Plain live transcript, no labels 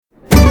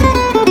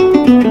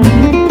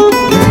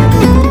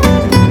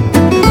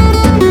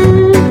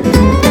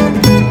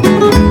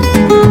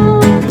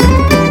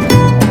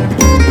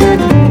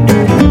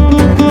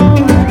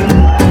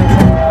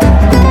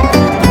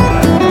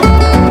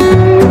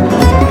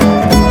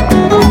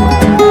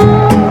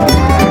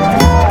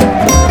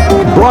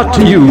brought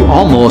to you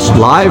almost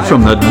live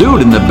from the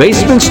Dude in the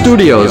Basement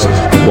Studios.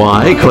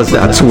 Why? Because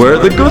that's where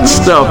the good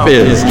stuff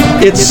is.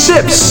 It's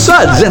Sips,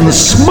 Suds, and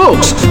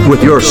Smokes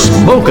with your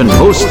smoking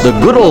host, the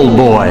good old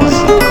boys.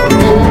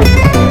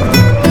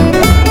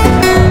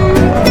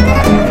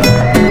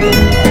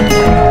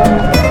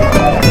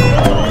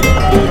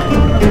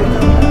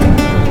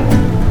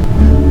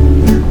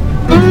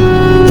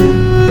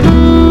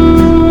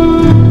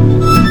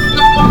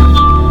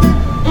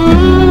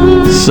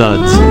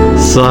 Suds,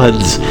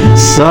 suds,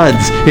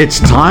 suds. It's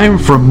time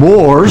for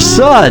more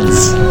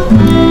suds.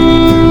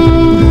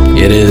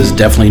 It is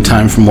definitely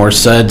time for more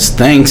suds.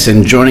 Thanks,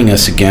 and joining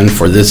us again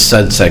for this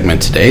sud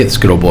segment today. It's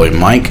good old boy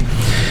Mike.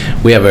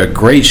 We have a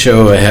great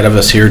show ahead of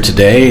us here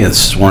today.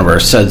 It's one of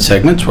our sud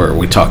segments where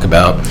we talk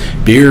about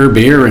beer,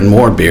 and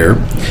more beer.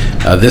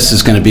 This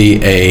is going to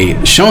be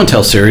a show and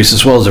tell series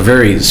as well as a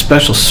very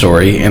special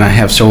story, and I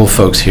have several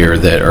folks here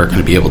that are going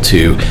to be able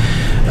to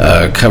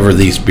cover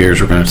these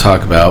beers we're going to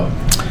talk about.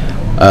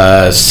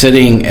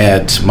 Sitting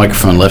at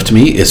microphone left to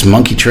me is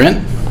Monkey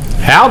Trent.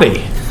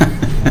 Howdy.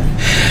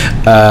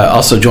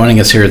 Also joining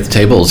us here at the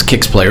table is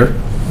Kicks Player.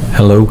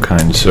 Hello,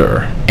 kind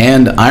sir.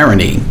 And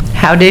Irony.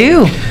 How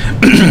do?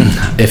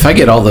 If I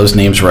get all those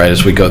names right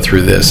as we go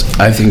through this,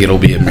 I think it'll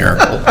be a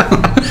miracle.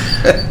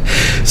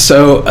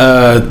 So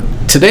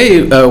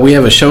today we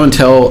have a show and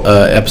tell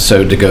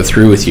episode to go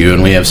through with you,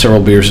 and we have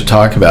several beers to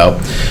talk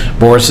about.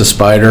 Boris the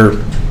Spider,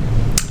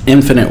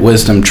 Infinite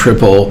Wisdom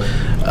Tripel,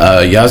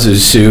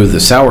 Yazoo the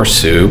Sour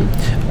Sue,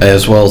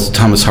 as well as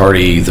Thomas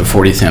Hardy, the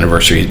 40th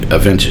anniversary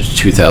of Vintage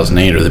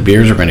 2008 are the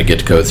beers we're going to get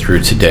to go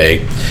through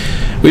today.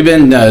 We've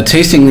been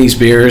tasting these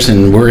beers,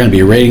 and we're going to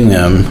be rating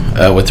them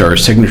with our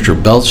signature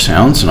belch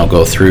sounds, and I'll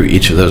go through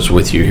each of those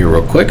with you here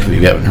real quick if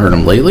you haven't heard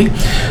them lately.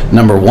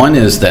 Number 1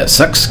 is That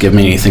Sucks, Give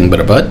Me Anything But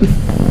a Bud.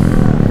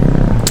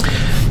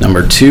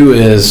 Number 2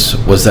 is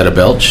Was That a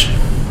Belch?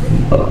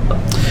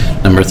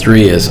 Number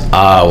 3 is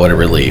Ah, What a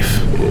Relief.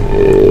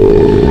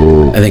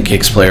 I think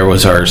Kicks Player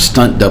was our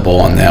stunt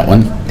double on that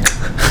one.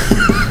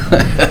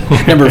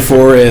 Number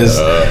 4 is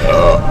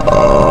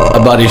A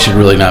Body Should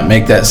Really Not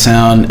Make That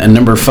Sound. And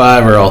number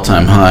 5, our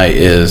all-time high,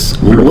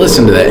 is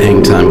Listen to That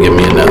Hang Time, Give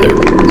Me Another.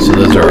 So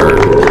those are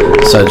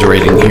our suds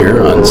rating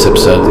here on Sip,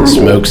 Suds, and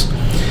Smokes,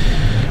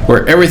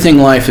 where everything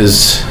life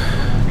is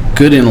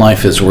good in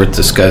life is worth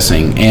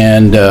discussing.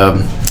 And,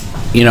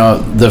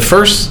 the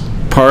first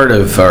part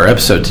of our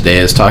episode today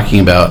is talking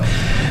about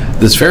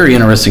this very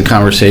interesting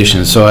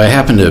conversation. So I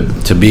happen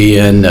to be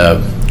in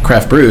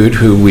Craft Brewed,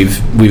 who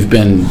we've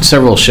been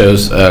several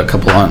shows, a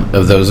couple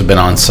of those have been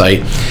on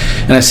site,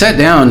 and I sat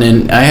down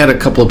and I had a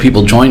couple of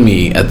people join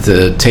me at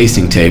the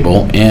tasting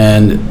table,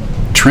 and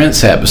Trent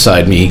sat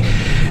beside me,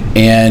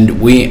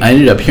 and I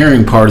ended up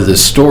hearing part of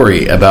this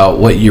story about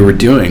what you were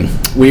doing.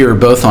 We were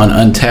both on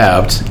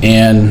Untappd,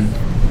 and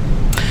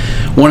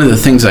one of the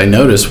things I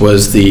noticed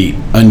was the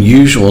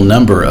unusual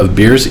number of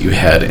beers that you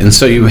had. And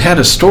so you had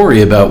a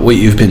story about what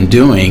you've been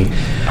doing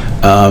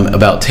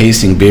about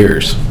tasting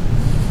beers.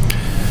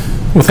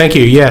 Well, thank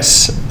you.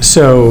 Yes.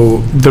 So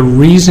the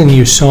reason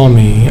you saw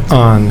me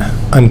on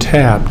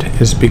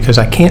Untappd is because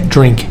I can't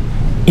drink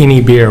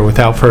any beer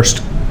without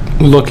first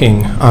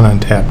looking on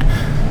Untappd.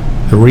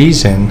 The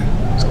reason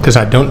is because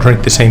I don't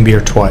drink the same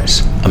beer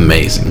twice.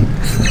 Amazing.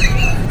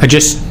 I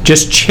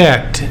just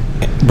checked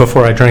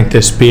before I drank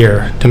this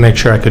beer to make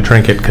sure I could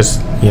drink it, because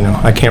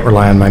I can't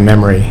rely on my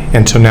memory,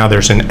 and so now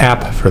there's an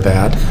app for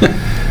that.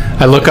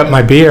 I look up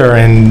my beer,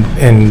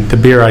 and the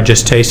beer I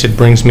just tasted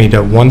brings me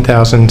to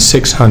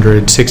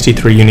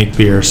 1,663 unique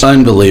beers.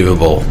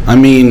 Unbelievable. I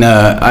mean,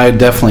 I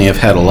definitely have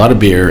had a lot of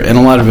beer and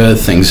a lot of other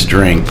things to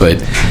drink,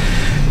 but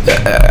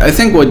I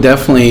think what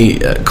definitely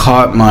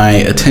caught my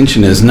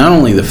attention is not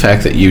only the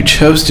fact that you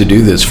chose to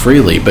do this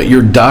freely, but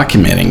you're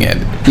documenting it,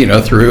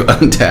 through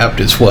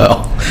Untappd as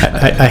well.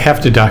 I have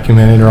to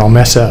document it or I'll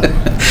mess up.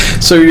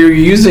 So you're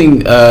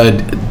using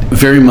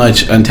very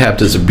much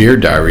Untappd as a beer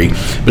diary,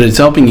 but it's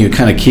helping you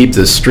kind of keep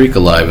this streak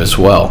alive as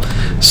well.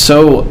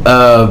 So,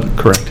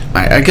 correct.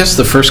 I guess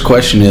the first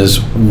question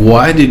is,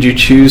 why did you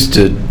choose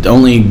to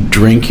only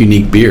drink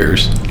unique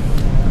beers?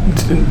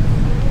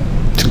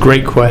 It's a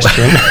great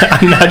question.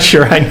 I'm not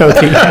sure I know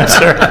the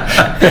answer.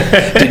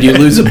 Did you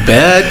lose a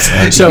bet?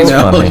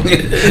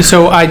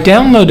 So I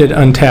downloaded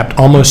Untappd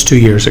almost 2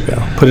 years ago.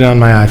 Put it on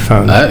my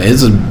iPhone.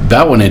 It's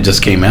about when it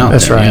just came out.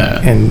 That's right.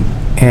 Yeah.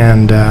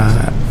 And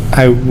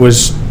I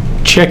was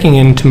checking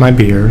into my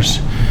beers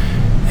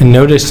and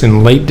noticed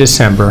in late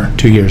December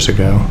 2 years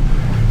ago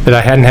that I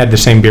hadn't had the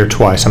same beer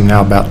twice. I'm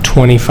now about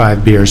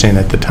 25 beers in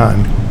at the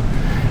time.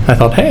 I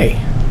thought, hey,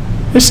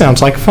 this sounds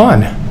like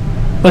fun.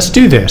 Let's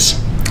do this.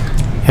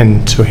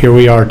 And so here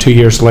we are 2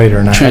 years later,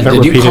 and Trent, I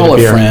haven't repeated a beer. Did you call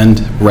a friend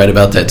right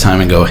about that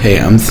time and go, hey,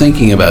 I'm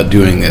thinking about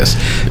doing this?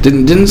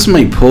 Didn't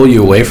somebody pull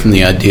you away from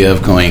the idea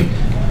of going,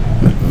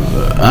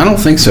 I don't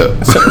think so.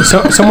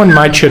 Someone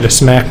might should have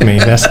smacked me,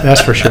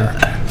 that's for sure.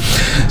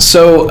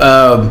 So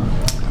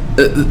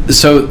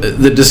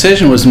the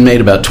decision was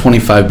made about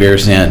 25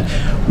 beers in.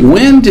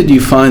 When did you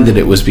find that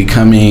it was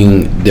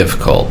becoming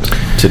difficult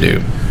to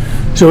do?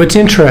 So it's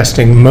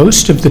interesting.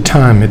 Most of the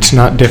time, it's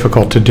not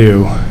difficult to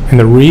do. And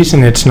the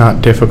reason it's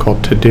not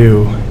difficult to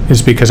do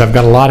is because I've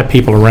got a lot of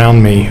people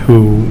around me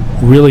who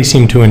really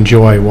seem to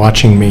enjoy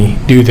watching me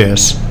do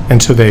this.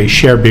 And so they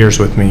share beers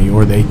with me,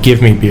 or they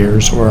give me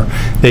beers, or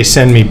they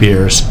send me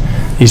beers.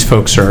 These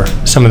folks are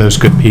some of those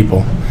good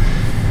people.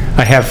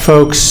 I have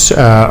folks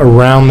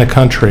around the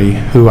country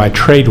who I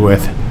trade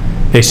with.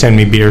 They send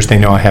me beers they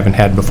know I haven't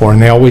had before,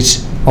 and they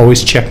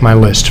always check my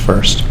list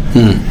first.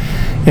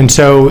 And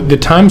so the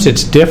times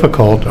it's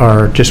difficult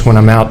are just when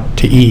I'm out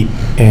to eat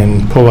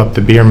and pull up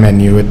the beer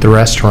menu at the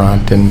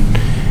restaurant, and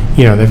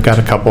they've got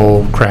a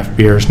couple craft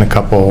beers and a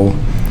couple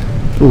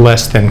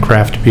less than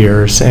craft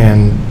beers,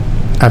 and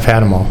I've had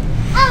them all.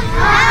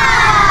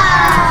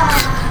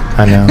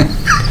 I know.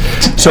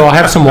 So I'll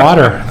have some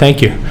water.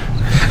 Thank you.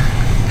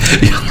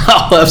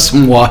 I'll have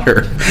some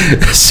water.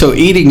 So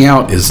eating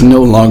out is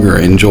no longer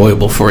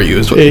enjoyable for you,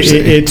 is what you're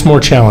saying. It's more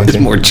challenging.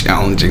 It's more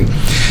challenging.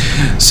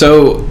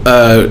 So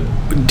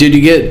did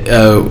you get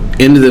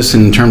into this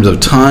in terms of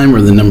time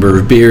or the number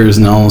of beers,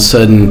 and all of a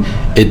sudden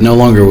it no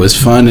longer was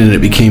fun and it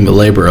became a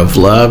labor of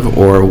love?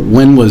 Or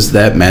when was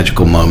that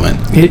magical moment?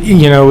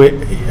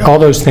 All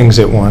those things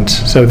at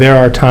once. So there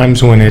are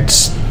times when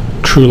it's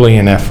truly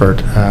an effort,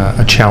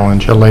 a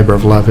challenge, a labor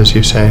of love, as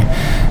you say.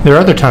 There are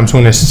other times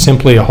when it's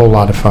simply a whole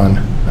lot of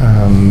fun,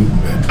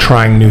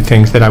 trying new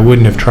things that I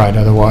wouldn't have tried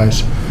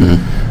otherwise.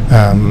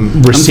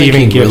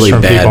 Receiving gifts really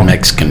from bad people.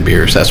 Mexican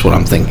beers. That's what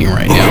I'm thinking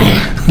right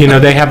now.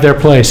 They have their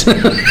place.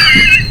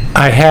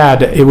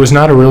 It was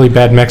not a really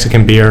bad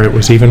Mexican beer. It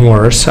was even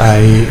worse. I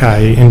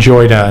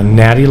enjoyed a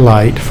Natty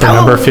Light for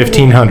number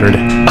 1500.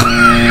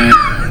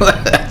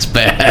 That's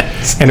bad.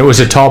 And it was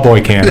a tall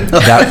boy can.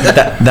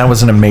 That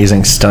was an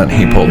amazing stunt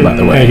he pulled, by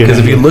the way. Because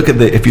if you look at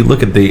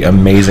the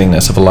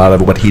amazingness of a lot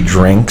of what he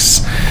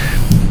drinks,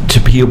 to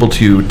be able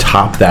to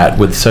top that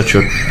with such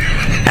a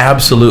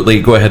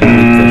absolutely go ahead and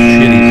eat the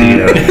shitty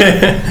beer,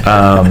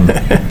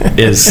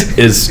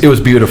 it was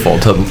beautiful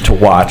to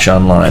watch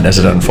online as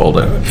it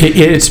unfolded.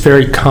 It's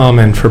very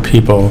common for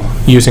people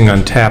using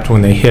Untappd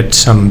when they hit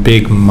some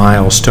big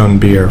milestone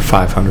beer,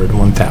 500,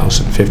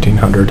 1,000,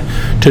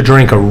 1,500, to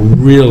drink a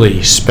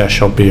really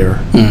special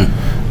beer.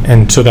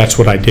 And so that's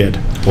what I did.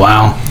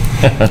 Wow.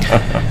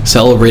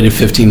 Celebrated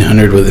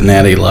 1,500 with a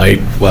Natty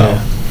Light.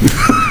 Wow.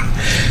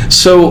 Yeah.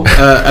 So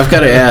I've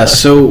got to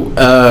ask.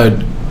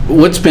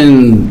 What's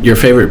been your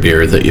favorite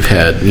beer that you've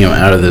had?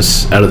 Out of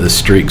this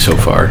streak so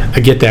far. I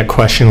get that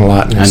question a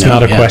lot, and it's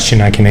not a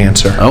question I can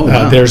answer. Oh,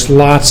 wow. There's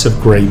lots of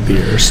great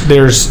beers.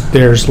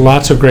 There's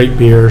lots of great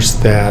beers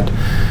that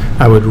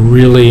I would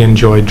really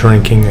enjoy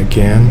drinking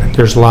again.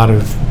 There's a lot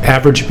of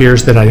average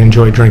beers that I'd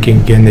enjoy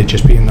drinking again. They'd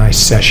just be a nice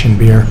session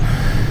beer.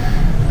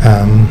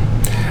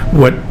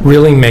 What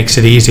really makes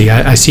it easy,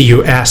 I see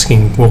you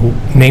asking, well,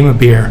 name a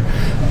beer.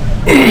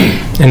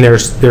 And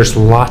there's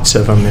lots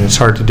of them, and it's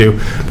hard to do.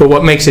 But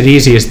what makes it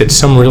easy is that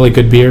some really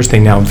good beers, they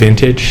now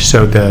vintage.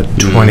 So the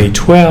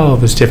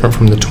 2012 is different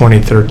from the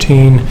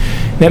 2013.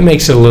 That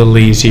makes it a little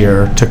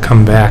easier to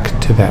come back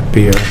to that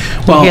beer.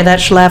 Well, you hear that,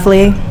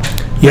 Schlafly?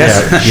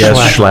 Yes, yes,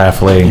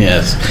 Schlafly.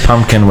 Yes.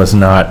 Pumpkin was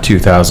not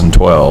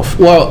 2012.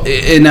 Well,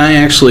 and I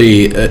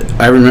actually,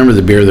 I remember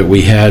the beer that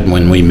we had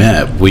when we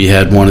met. We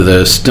had one of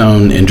the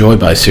Stone Enjoy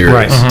by series,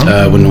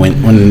 right.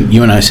 When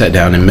you and I sat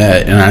down and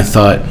met, and I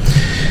thought,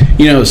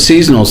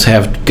 seasonals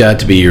have got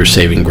to be your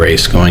saving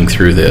grace going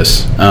through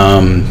this.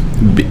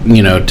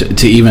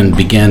 To even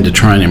begin to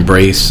try and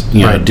embrace,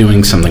 right.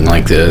 doing something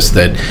like this,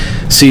 that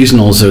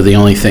seasonals are the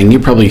only thing. You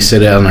probably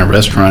sit out in a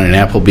restaurant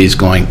at Applebee's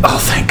going, oh,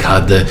 thank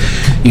God,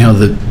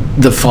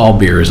 the fall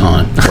beer is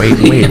on. Wait.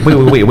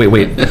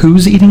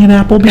 Who's eating at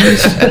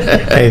Applebee's?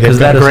 Hey, they've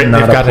got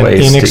an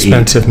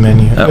inexpensive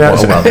menu.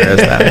 Well, there is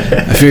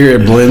that. I figure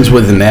it blends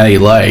with the Natty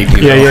Light.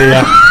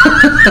 Yeah.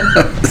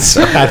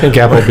 So, I think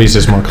Applebee's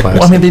is more classic.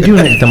 Well, I mean, they do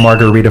make the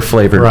margarita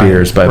flavored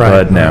beers by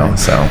Bud now. Right.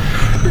 So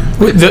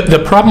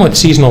the problem with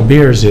seasonal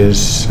beers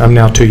is I'm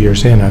now 2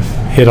 years in. I've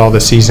hit all the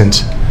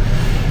seasons.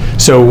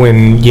 So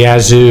when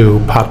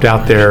Yazoo popped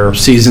out their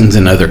seasons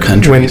in other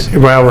countries,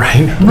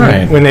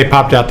 when they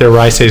popped out their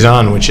Rye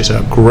Saison, which is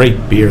a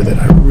great beer that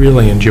I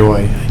really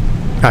enjoy,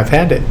 I've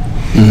had it.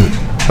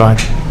 So I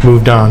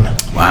moved on.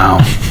 Wow.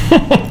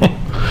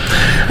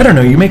 I don't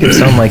know. You make it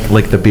sound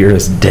like the beer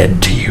is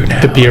dead to you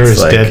now. The beer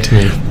is dead to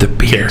me. The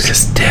beer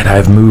is dead.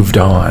 I've moved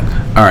on.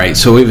 All right.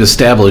 So we've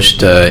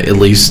established at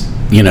least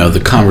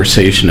the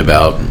conversation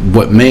about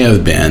what may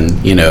have been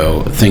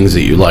things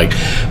that you like,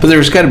 but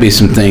there's got to be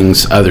some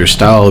things, other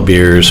style of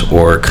beers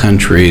or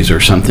countries or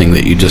something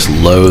that you just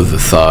loathe the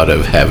thought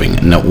of having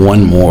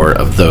one more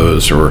of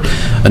those or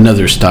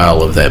another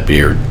style of that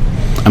beer.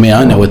 I mean,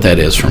 I know what that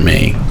is for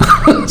me.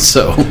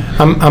 So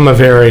I'm a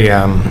very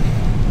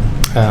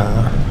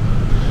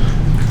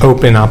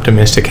open,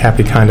 optimistic,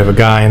 happy kind of a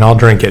guy, and I'll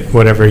drink it,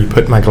 whatever you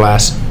put in my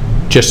glass,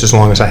 just as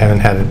long as I haven't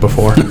had it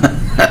before.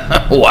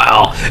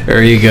 Wow,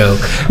 there you go.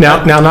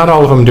 Now, not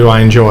all of them do I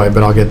enjoy,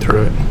 but I'll get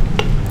through it.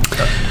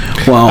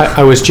 Well,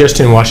 I was just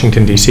in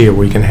Washington, D.C. a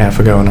week and a half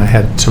ago, and I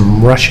had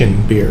some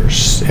Russian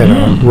beers at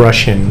a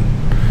Russian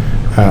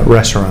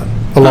restaurant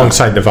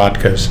alongside the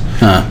vodkas.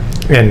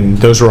 And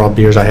those were all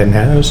beers I hadn't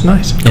had. It was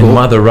nice. In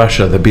Mother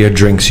Russia, the beer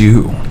drinks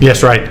you.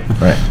 Yes, right.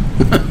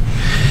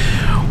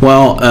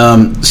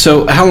 Well,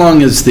 so how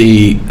long is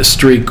the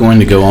streak going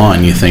to go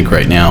on, you think,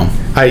 right now?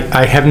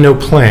 I have no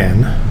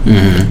plan.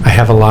 I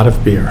have a lot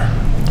of beer.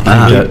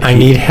 I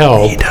need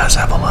help. He does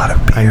have a lot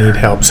of beer. I need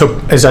help.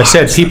 So, as I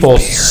said, people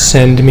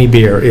send me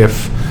beer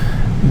if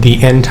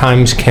the end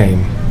times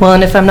came. Well,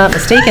 and if I'm not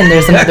mistaken,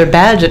 there's another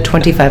badge at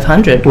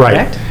 2,500,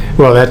 correct?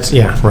 Well,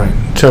 right.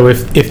 So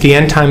if the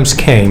end times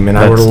came and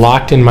I were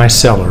locked in my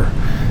cellar,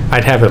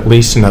 I'd have at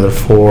least another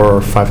 400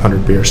 or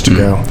 500 beers to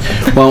go.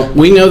 Well,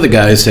 we know the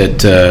guys at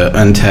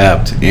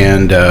Untappd,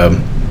 and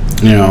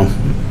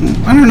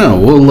I don't know.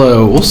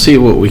 We'll see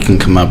what we can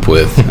come up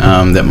with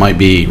that might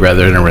be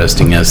rather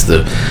interesting as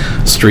the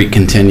streak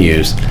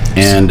continues.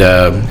 And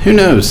who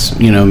knows?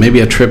 Maybe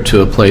a trip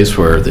to a place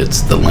where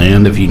it's the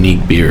land of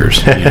unique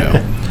beers.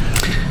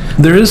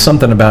 There is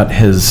something about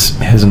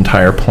his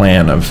entire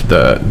plan of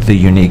the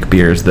unique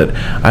beers that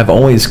I've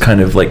always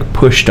kind of like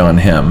pushed on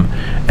him,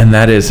 and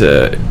that is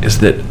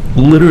that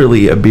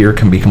literally a beer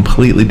can be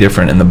completely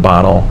different in the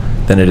bottle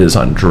than it is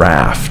on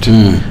draft.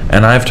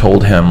 And I've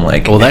told him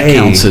that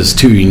counts as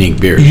two unique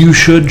beers. You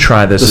should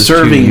try this. The as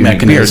serving two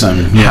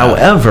mechanism. Yeah.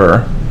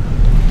 However,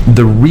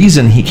 the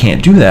reason he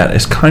can't do that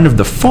is kind of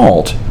the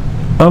fault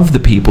of the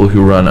people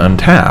who run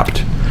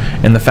Untappd.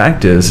 And the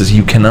fact is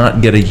you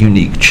cannot get a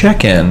unique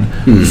check-in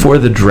for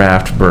the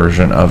draft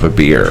version of a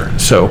beer.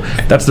 So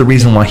that's the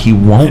reason why he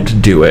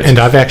won't do it. And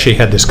I've actually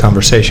had this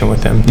conversation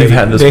with them. They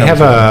have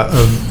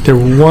they're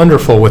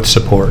wonderful with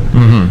support.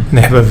 And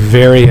they have a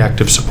very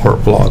active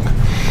support blog.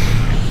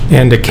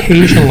 And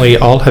occasionally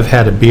I'll have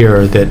had a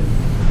beer that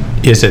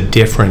is a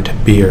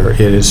different beer.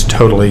 It is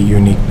totally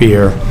unique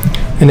beer.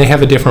 And they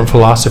have a different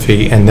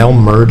philosophy, and they'll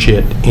merge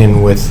it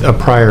in with a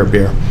prior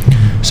beer.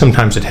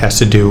 Sometimes it has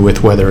to do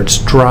with whether it's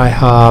dry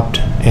hopped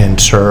and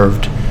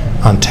served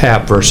on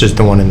tap versus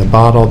the one in the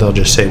bottle. They'll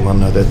just say, well,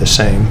 no, they're the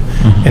same.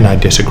 And I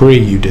disagree,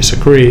 you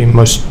disagree,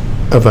 most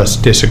of us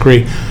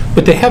disagree.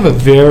 But they have a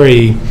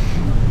very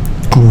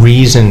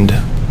reasoned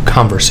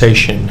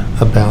conversation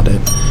about it.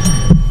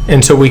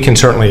 And so we can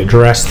certainly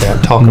address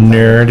that, talk about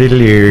nerdy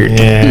alert.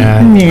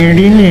 Yeah.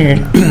 Nerdy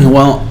nerd.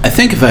 Well, I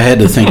think if I had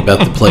to think about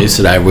the place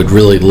that I would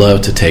really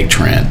love to take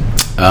Trent,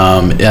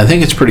 I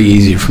think it's pretty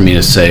easy for me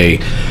to say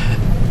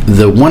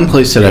the one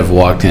place that I've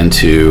walked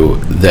into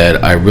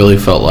that I really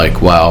felt like,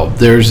 wow,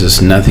 there's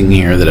just nothing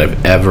here that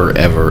I've ever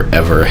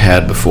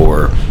had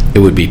before, it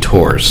would be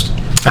Torst.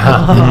 The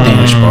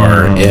Danish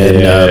bar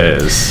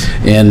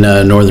in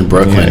northern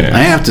Brooklyn. Yes. I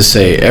have to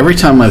say, every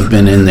time I've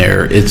been in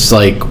there, it's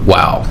like,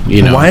 wow.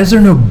 Why is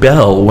there no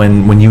bell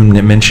when you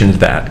mentioned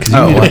that?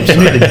 Because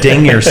you need to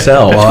ding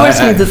yourself.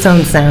 Torst needs its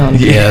own sound.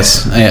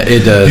 Yes,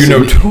 it does.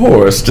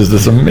 Torst is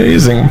this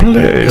amazing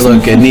place.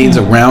 Look, it needs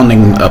a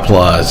rounding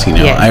applause.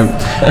 Yes.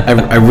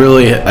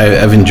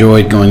 I've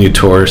enjoyed going to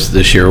Torst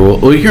this year.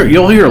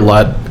 You'll hear a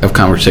lot of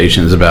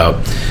conversations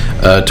about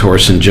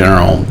Torst in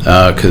general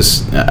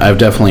because I've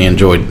definitely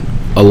enjoyed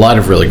a lot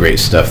of really great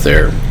stuff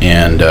there,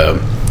 and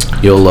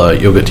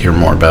you'll get to hear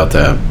more about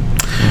that.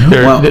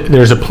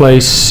 There's a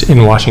place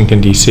in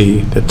Washington, D.C.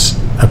 that's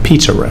a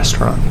pizza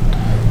restaurant.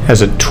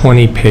 Has a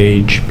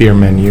 20-page beer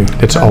menu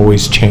that's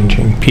always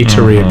changing.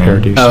 Pizzeria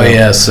Paradiso. Oh,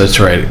 yes, that's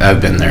right.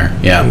 I've been there,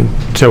 yeah.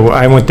 So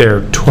I went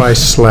there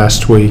twice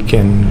last week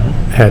and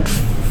had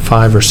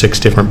 5 or 6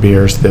 different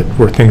beers that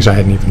were things I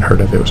hadn't even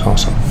heard of. It was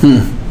awesome.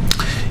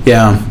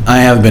 Yeah, I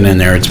have been in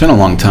there. It's been a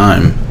long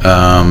time,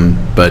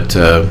 but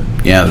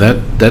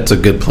that's a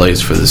good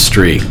place for the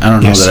streak. I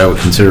don't know that I would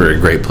consider it a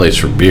great place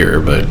for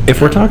beer, but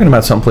if we're talking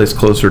about someplace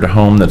closer to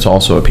home that's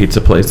also a pizza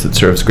place that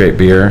serves great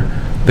beer,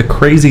 the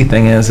crazy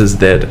thing is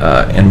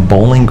that in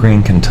Bowling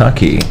Green,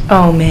 Kentucky,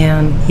 oh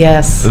man,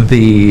 yes,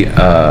 the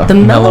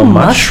Mellow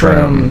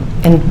Mushroom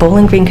in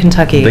Bowling Green,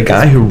 Kentucky. The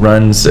guy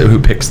who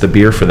picks the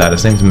beer for that,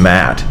 his name's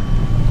Matt,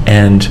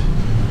 and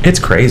it's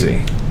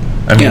crazy.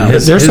 I mean,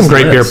 there's some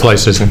great beer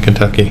places in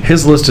Kentucky.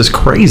 His list is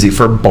crazy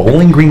for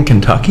Bowling Green,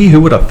 Kentucky. Who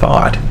would have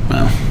thought?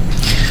 Well,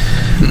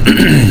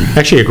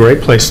 actually, a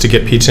great place to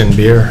get pizza and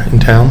beer in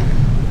town.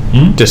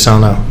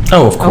 DeSono.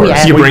 Oh, of course.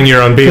 yeah. You bring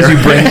your own beer. You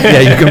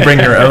can bring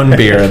your own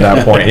beer at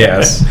that point.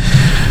 Yes.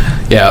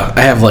 Yeah,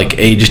 I have like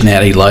aged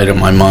Natty Light on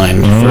my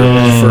mind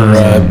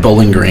for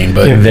Bowling Green,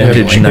 but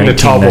vintage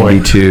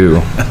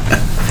 1992.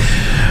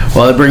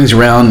 Well, that brings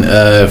around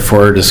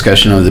for our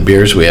discussion of the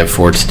beers we have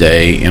for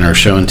today in our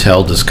show and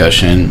tell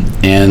discussion.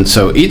 And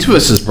so each of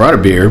us has brought a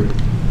beer.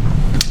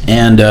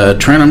 And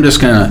Trent, I'm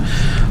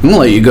gonna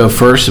let you go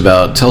first.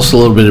 Tell us a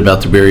little bit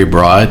about the beer you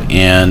brought,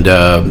 and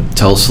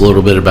tell us a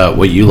little bit about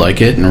what you like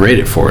it, and rate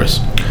it for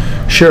us.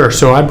 Sure.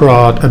 So I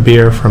brought a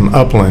beer from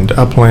Upland.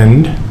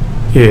 Upland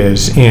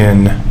is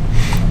in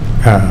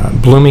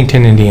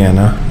Bloomington,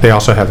 Indiana. They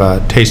also have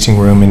a tasting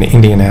room in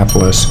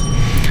Indianapolis.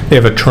 They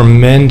have a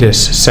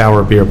tremendous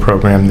sour beer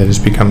program that is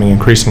becoming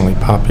increasingly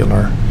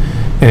popular,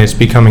 and it's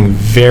becoming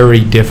very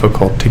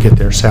difficult to get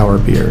their sour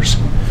beers.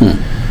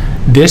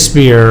 This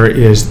beer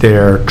is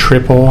their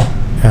triple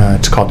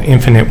It's called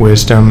Infinite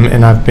Wisdom,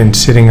 and I've been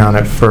sitting on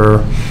it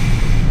for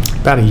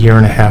about a year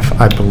and a half,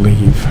 I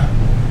believe.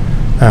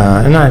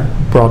 And I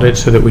brought it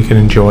so that we could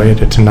enjoy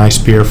it. It's a nice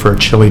beer for a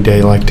chilly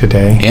day like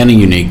today. And a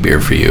unique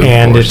beer for you.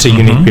 And it's a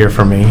unique beer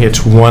for me.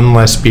 It's one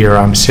less beer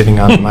I'm sitting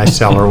on in my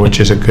cellar, which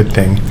is a good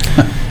thing.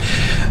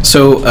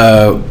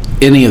 So,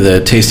 any of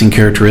the tasting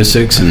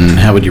characteristics, and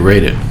how would you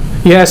rate it?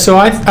 Yeah, so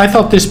I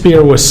thought this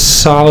beer was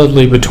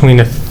solidly between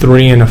a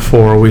 3 and a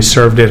 4. We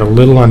served it a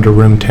little under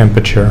room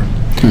temperature.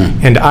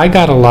 And I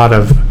got a lot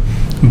of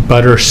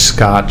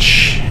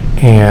butterscotch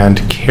and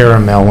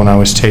caramel when I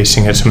was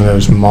tasting it, some of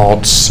those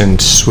malts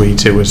and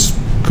sweets. It was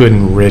good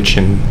and rich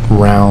and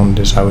round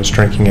as I was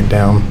drinking it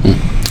down.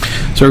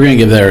 So we're going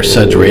to give that our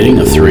suds rating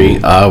of 3.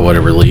 What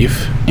a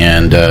relief.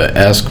 And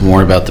ask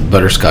more about the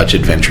butterscotch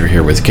adventure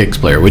here with Kix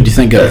Player. What do you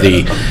think of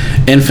the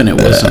Infinite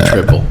Wisdom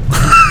Tripel?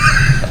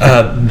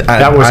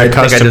 That was I think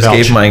I just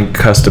gave my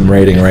custom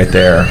rating right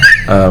there.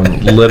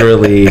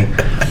 Literally,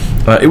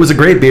 it was a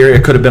great beer.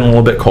 It could have been a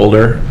little bit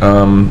colder.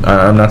 I'm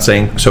not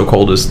saying so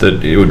cold as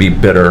that it would be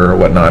bitter or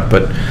whatnot,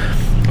 but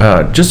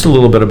just a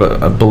little bit of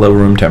a below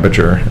room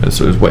temperature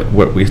is what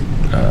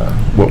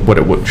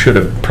it should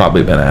have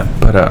probably been at.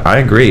 But I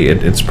agree.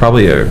 It's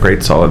probably a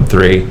great solid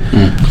 3.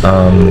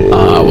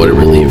 What a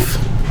relief.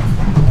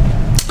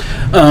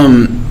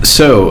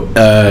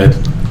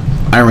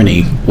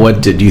 Irony,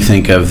 what did you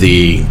think of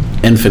the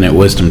Infinite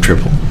Wisdom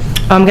Tripel?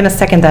 I'm going to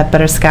second that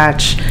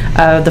butterscotch.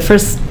 The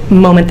first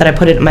moment that I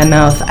put it in my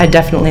mouth, I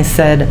definitely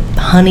said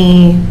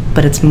honey,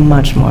 but it's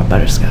much more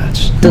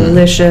butterscotch.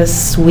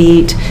 Delicious,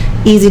 sweet,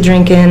 easy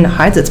drinking,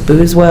 hides its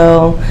booze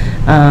well.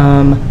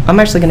 I'm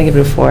actually going to give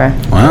it a 4.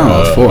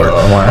 Wow, 4.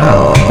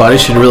 Wow. Body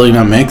should really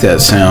not make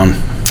that sound.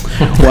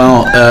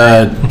 Well,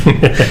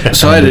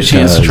 so I had a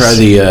chance to try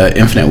the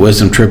Infinite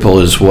Wisdom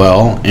Tripel as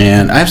well,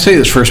 and I have to say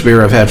this first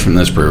beer I've had from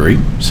this brewery,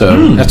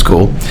 so that's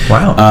cool.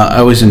 Wow. I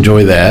always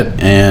enjoy that,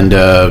 and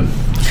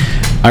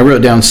I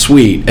wrote down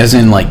sweet, as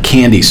in like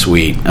candy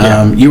sweet.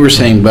 You were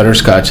saying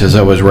butterscotch as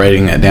I was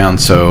writing that down,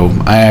 so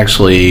I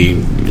actually,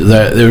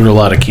 there were a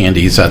lot of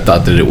candies I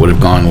thought that it would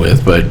have gone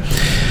with, but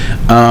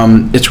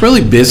it's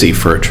really busy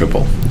for a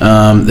triple.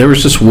 There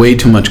was just way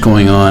too much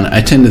going on.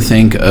 I tend to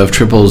think of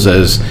triples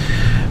as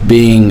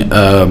being,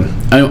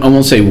 I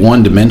won't say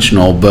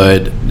one-dimensional,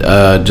 but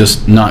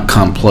just not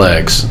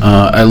complex.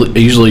 I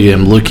usually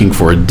am looking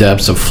for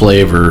depths of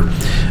flavor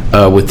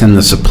within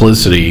the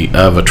simplicity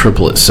of a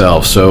triple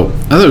itself. So I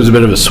thought it was a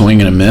bit of a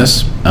swing and a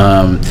miss.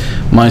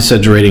 My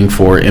suds rating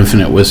for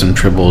Infinite Wisdom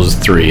Tripel is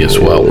 3 as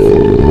well.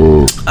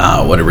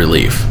 What a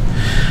relief.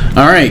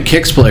 All right,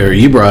 Kix Player,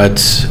 you brought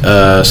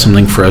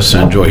something for us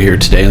to enjoy here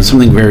today, and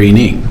something very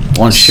unique.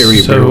 Why don't you share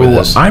your beer with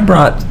us? I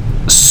brought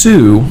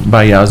Sue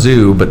by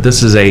Yazoo, but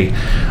this is a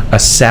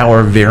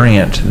sour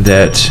variant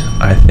that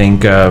I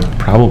think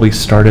probably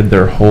started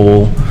their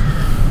whole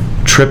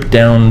trip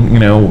down,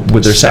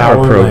 with their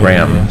sour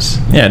program. Lane, yes.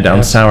 Yeah,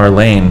 down Sour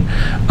Lane,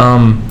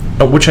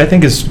 which I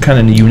think is kind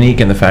of unique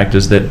in the fact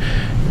is that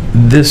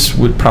this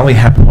would probably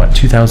happen,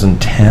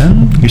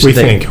 2010? We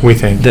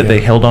think that they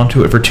held on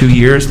to it for 2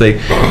 years. They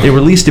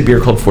released a beer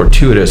called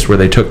Fortuitous, where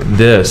they took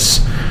this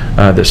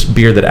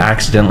beer that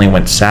accidentally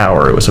went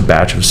sour. It was a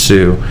batch of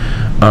Sue,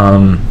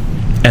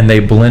 and they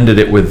blended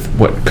it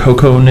with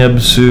cocoa nib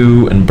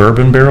Sue and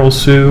bourbon barrel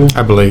Sue.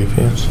 I believe,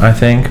 yes. I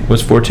think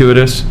was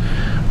Fortuitous.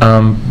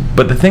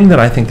 But the thing that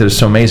I think that is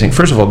so amazing,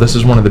 first of all, this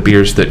is one of the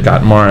beers that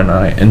got Mara and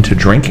I into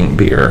drinking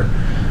beer.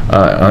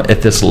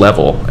 At this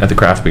level at the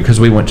craft, because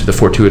we went to the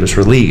Fortuitous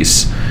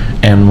release,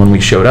 and when we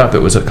showed up, it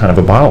was a kind of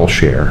a bottle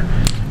share.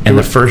 And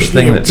the first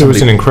thing that it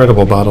was an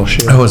incredible bottle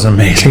share. It was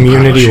amazing.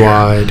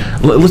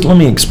 Community-wide. Let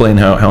me explain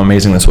how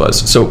amazing this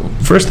was. So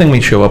first thing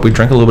we show up, we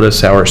drank a little bit of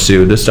sour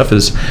Sue. This stuff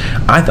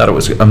I thought it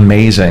was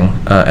amazing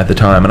at the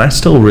time, and I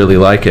still really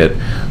like it.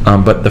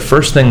 But the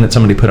first thing that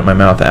somebody put in my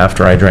mouth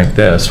after I drank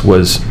this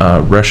was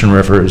Russian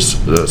River's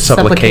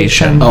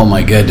Supplication. Oh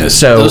my goodness.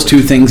 So those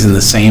two things in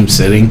the same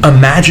sitting.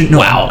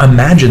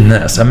 Imagine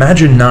this.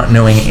 Imagine not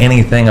knowing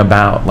anything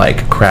about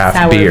craft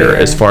sour beer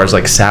as far as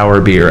sour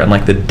beer and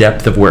the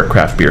depth of where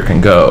craft beer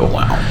can go.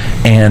 Wow.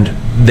 And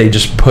they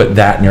just put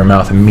that in your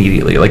mouth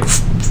immediately,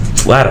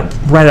 flat up,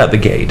 right out the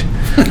gate.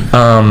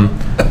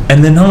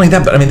 And then not only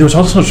that, but there was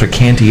all sorts of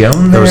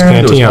Cantillon there.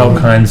 There was all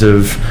kinds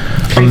of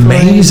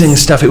amazing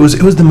stuff. It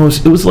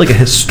was like a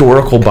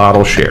historical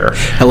bottle share.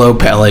 Hello,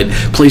 palate.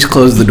 Please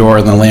close the door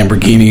on the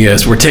Lamborghini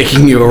as we're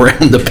taking you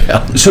around the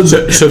palate.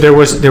 So there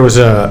was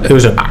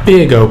a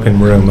big open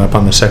room up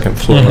on the second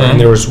floor, and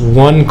there was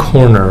one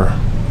corner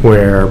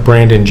where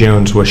Brandon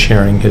Jones was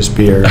sharing his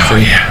beer.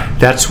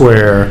 That's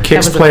where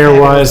Kix Player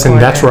was,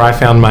 and that's where I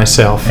found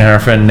myself. And our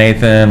friend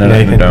Nathan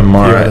and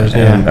Mara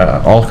and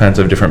all kinds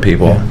of different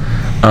people.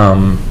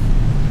 Yeah.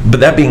 But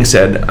that being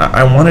said,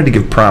 I wanted to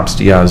give props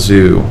to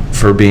Yazoo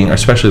for being,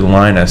 especially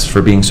Linus,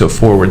 for being so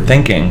forward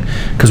thinking.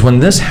 Because when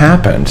this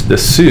happened, the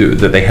Sue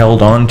that they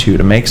held on to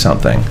make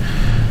something,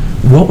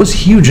 what was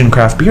huge in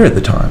craft beer at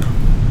the time?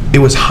 it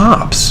was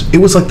hops. It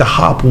was like the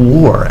hop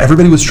war.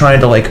 Everybody was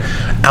trying to like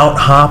out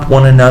hop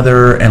one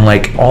another, and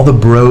like all the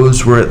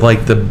bros were at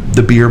like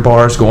the beer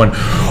bars going,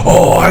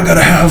 "Oh, I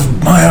gotta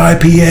have my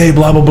IPA,"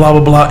 blah blah blah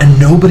blah blah, and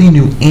nobody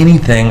knew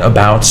anything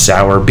about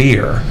sour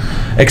beer,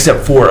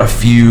 except for a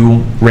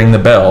few ring the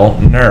bell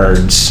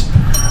nerds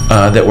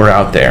that were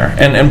out there.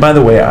 And by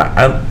the way,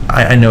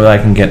 I know that I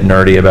can get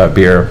nerdy about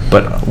beer,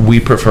 but we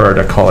prefer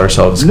to call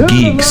ourselves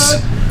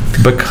geeks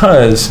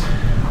because.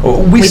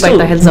 We bite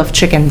the heads off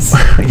chickens.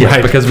 Yeah,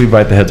 right. Because we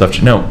bite the heads off.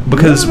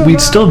 Because we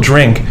still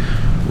drink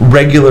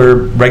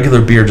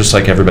regular beer just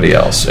like everybody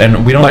else,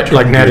 and we don't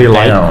like Natty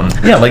Light.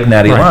 Yeah, like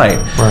Natty Light.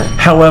 Right.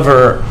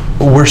 However,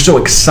 we're so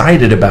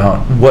excited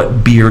about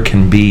what beer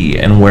can be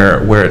and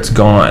where it's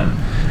gone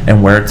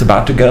and where it's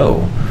about to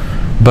go.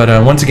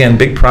 But once again,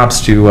 big props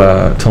to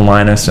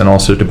Linus and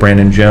also to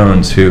Brandon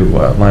Jones, who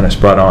Linus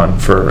brought on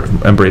for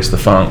Embrace the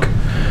Funk.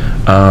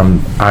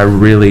 I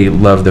really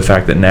love the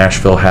fact that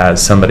Nashville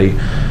has somebody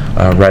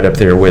right up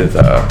there with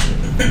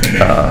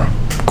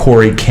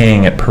Corey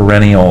King at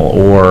Perennial,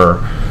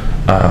 or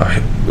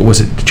was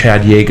it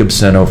Chad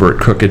Jacobson over at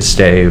Crooked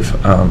Stave?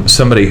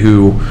 Somebody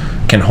who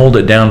can hold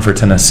it down for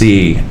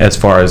Tennessee as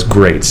far as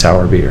great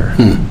sour beer.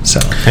 So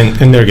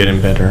and they're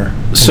getting better.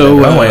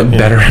 So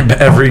better.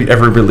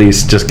 Every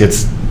release just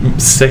gets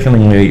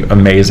sickeningly,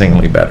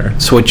 amazingly better.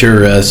 So what's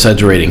your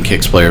suds rating,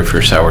 Kix player,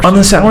 for sour soup? On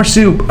the sour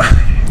soup,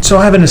 so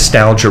I have a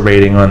nostalgia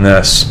rating on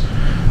this,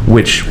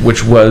 which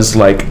was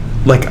like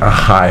a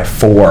high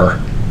 4.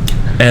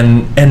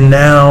 And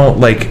now,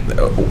 like,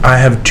 I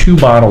have 2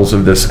 bottles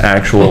of this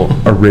actual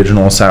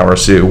original sour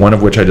soup, one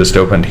of which I just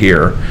opened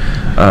here.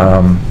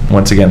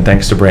 Once again,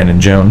 thanks to Brandon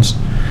Jones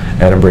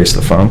at Embrace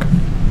the Funk.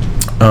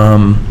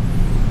 So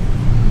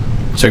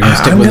you're gonna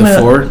stick with a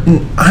 4?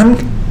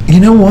 You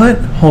know what?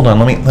 Hold on.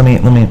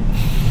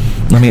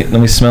 Let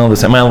me smell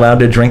this. Am I allowed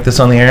to drink this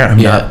on the air? I'm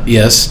not.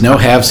 Yes. No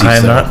halvesies. I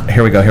am not.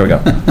 Here we go.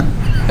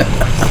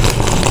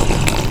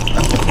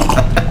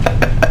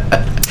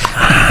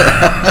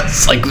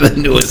 It's like the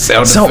newest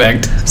sound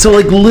effect. So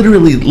like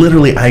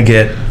literally, I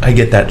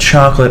get that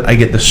chocolate. I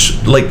get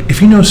this, like,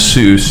 if you know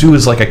Sue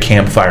is like a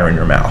campfire in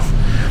your mouth.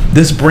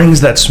 This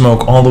brings that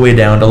smoke all the way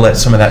down to let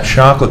some of that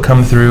chocolate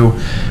come through,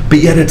 but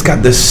yet it's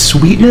got this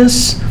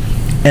sweetness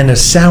and a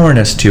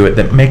sourness to it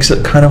that makes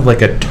it kind of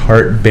like a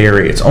tart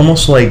berry. It's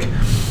almost like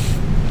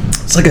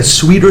it's like a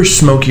sweeter,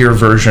 smokier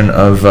version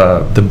of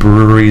the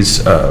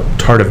brewery's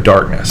Tart of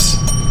Darkness.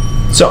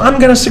 So I'm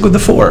gonna stick with the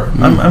 4.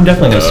 I'm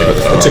definitely gonna stick with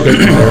the 4. It's a good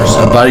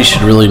comparison. Somebody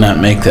should really not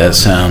make that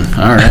sound.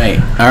 All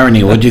right,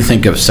 Arnie, what do you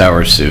think of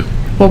sour soup?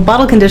 Well,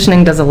 bottle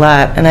conditioning does a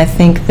lot, and I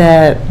think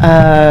that,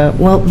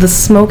 the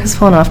smoke has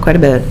fallen off quite a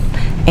bit,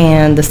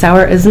 and the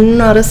sour is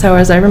not as sour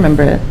as I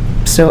remember it,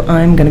 so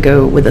I'm going to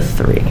go with a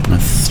 3. A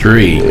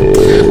 3.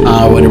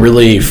 What a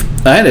relief.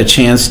 I had a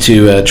chance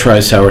to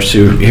try sour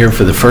soup here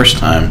for the first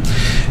time,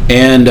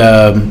 and,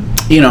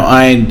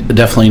 I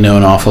definitely know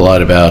an awful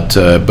lot about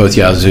both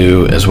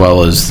Yazoo as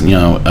well as,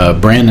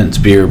 Brandon's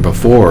beer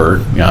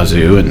before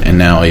Yazoo, and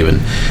now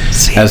even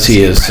as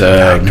he is,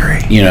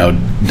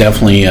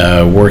 definitely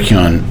working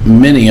on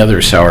many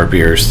other sour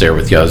beers there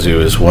with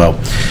Yazoo as well.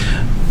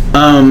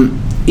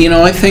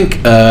 I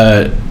think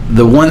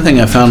the one thing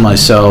I found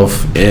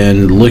myself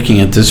in looking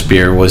at this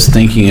beer was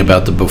thinking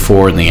about the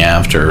before and the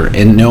after,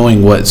 and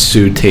knowing what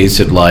Sue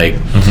tasted like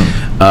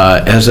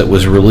as it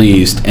was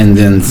released, and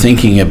then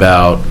thinking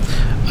about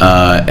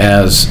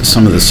as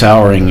some of the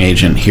souring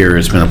agent here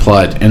has been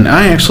applied. And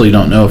I actually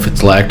don't know if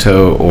it's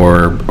lacto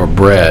or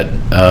bread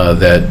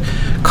that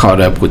caught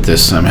up with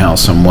this somehow,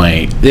 some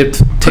way. It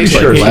tastes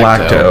like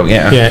lacto.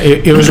 Yeah. Yeah,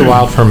 it was a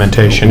wild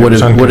fermentation. Would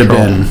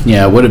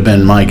have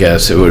been my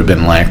guess. It would have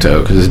been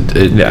lacto because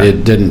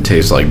it didn't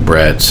taste like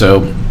bread.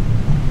 So,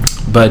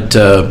 but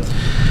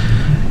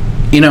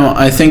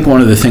I think one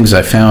of the things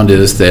I found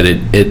is that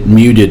it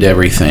muted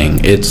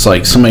everything. It's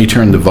like somebody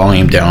turned the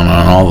volume down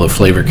on all the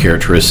flavor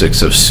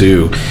characteristics of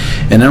Sue,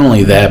 and not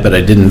only that, but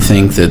I didn't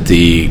think that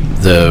the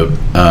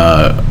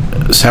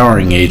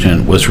souring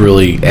agent was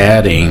really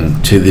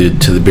adding to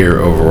the beer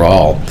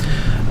overall.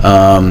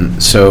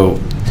 So,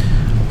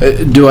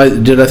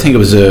 did I think it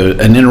was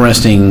an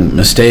interesting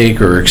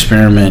mistake or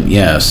experiment?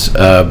 Yes,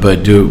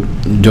 but do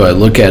I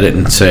look at it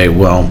and say,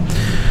 well,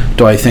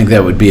 do I think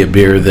that would be a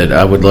beer that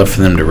I would love for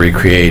them to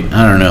recreate?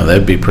 I don't know.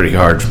 That'd be pretty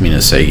hard for me to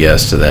say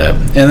yes to that.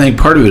 And I think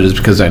part of it is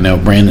because I know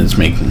Brandon's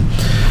making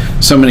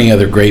so many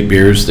other great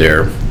beers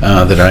there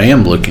that I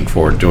am looking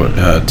forward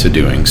to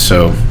doing.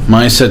 So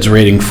my suds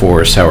rating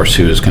for sour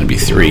Sue is going to be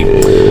 3.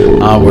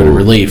 What a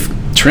relief.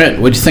 Trent,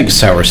 what'd you think of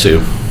sour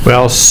Sue?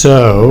 Well,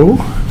 so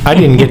I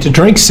didn't get to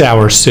drink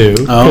sour Sue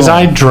because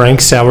I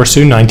drank sour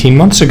Sue 19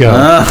 months ago.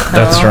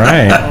 That's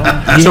right.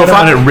 So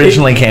when it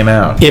originally came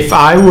out. If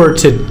I were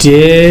to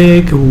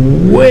dig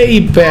way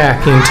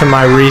back into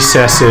my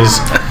recesses,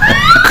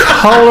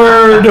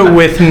 colored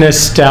with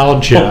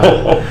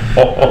nostalgia.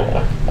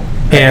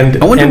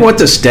 And I wonder what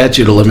the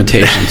statute of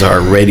limitations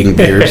are rating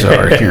beers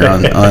are here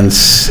on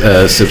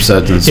Sip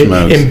Suds and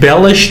Smokes.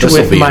 Embellished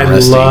with my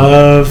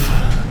love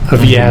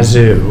of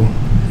Yazoo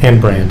and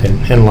Brandon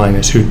and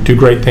Linus, who do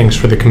great things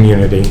for the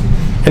community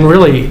and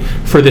really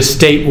for the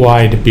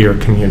statewide beer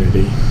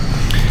community.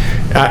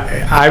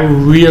 I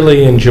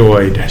really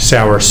enjoyed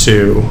Sour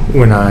Sue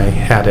when I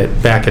had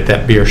it back at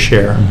that beer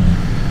share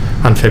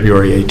on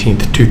February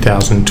 18th,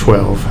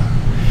 2012.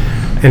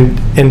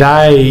 And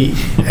I,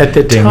 at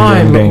the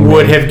time,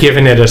 would have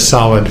given it a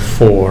solid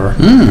 4.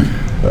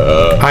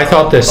 I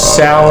thought the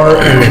sour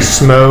and the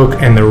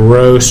smoke and the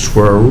roast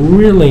were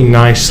really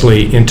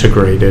nicely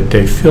integrated.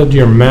 They filled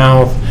your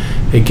mouth.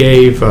 They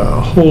gave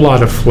a whole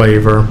lot of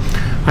flavor.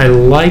 I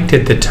liked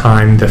at the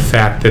time the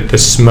fact that the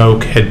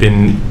smoke had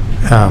been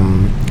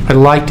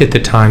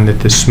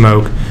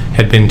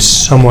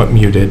somewhat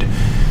muted,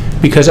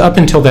 because up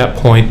until that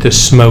point, the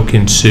smoke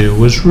in Sue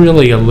was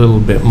really a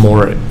little bit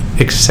more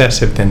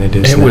excessive than it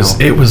is now.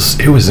 It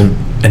was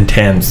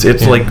intense.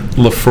 It's like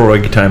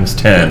Lefroy times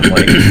 10.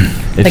 Like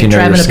if like you know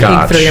driving your a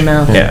Scotch. pig through your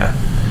mouth. Yeah.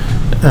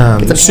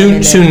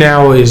 Sue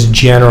now is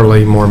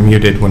generally more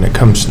muted when it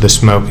comes to the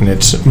smoke, and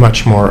it's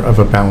much more of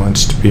a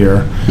balanced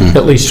beer.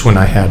 At least when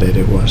I had it,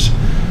 it was.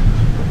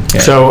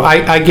 Yeah. So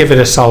I give it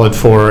a solid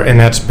 4, and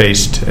that's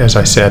based, as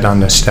I said, on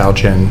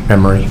nostalgia and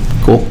memory.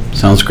 Cool.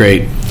 Sounds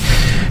great.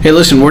 Hey,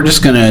 listen, we're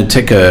just going to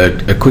take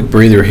a quick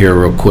breather here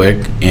real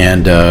quick,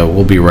 and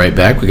we'll be right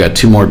back. We got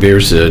 2 more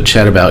beers to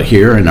chat about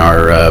here in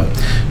our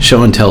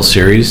show and tell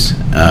series.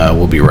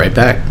 We'll be right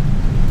back.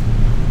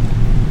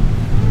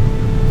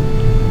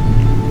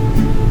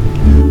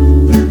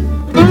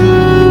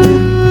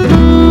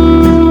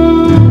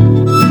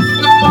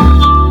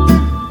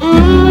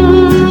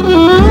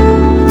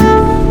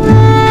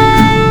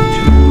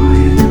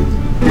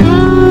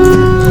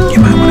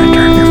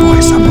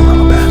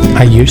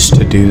 I used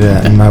to do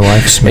that, and my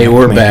wife smacked me. Hey,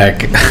 we're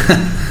back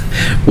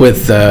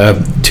with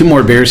 2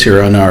 more beers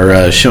here on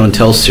our show and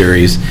tell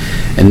series.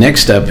 And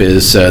next up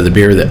is the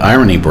beer that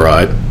Irony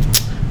brought,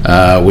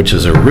 which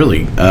is a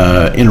really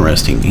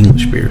interesting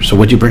English beer. So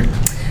what'd you bring?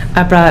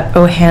 I brought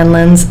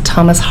O'Hanlon's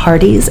Thomas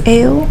Hardy's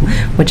Ale,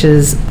 which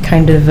is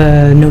kind of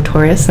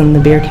notorious in the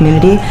beer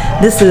community.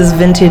 This is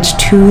vintage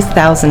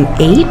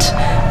 2008,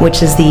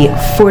 which is the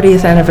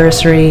 40th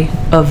anniversary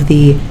of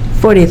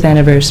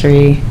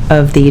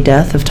the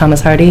death of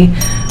Thomas Hardy,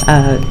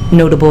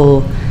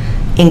 notable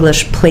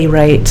English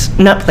poet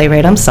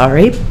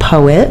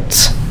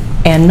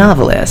and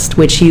novelist,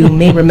 which you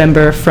may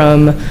remember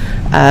from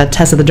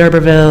Tess of the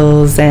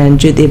D'Urbervilles and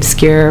Jude the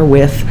Obscure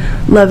with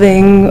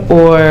Loving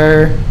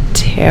or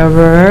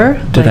Terror.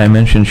 Did I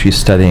mention she's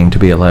studying to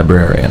be a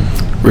librarian?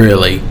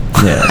 Really?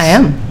 Yes. I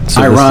am.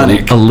 So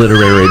ironic. A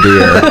literary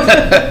beer.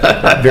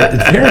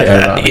 very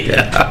ironic.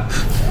 Yeah.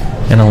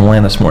 In a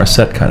Alanis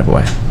Morissette kind of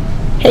way.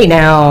 Hey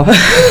now.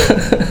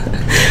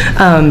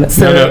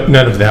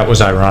 None of that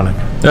was ironic.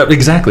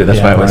 Exactly. That's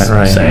why I was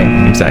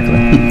saying.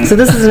 Exactly. So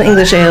this is an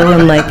English ale,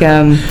 and like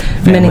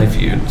Family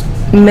Feud.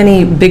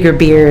 many bigger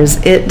beers,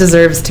 it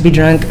deserves to be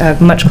drunk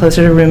much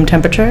closer to room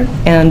temperature.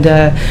 And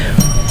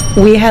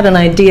we had an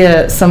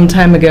idea some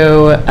time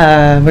ago.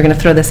 We're going to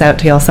throw this out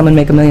to y'all. Someone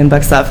make $1 million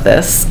off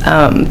this.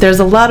 There's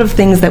a lot of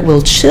things that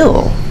will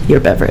chill your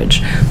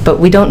beverage, but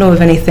we don't know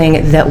of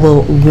anything that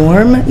will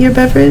warm your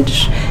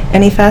beverage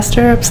any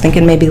faster. I was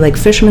thinking maybe like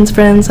Fisherman's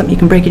Friend, something you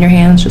can break in your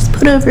hands, just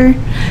put over.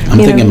 I'm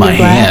thinking my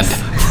hand.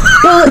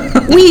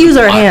 Well, we use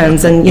our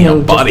hands and,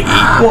 body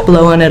heat.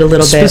 Blow on it a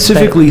little bit.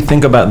 Specifically,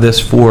 think about this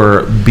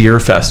for beer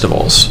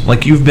festivals.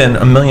 Like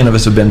a million of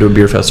us have been to a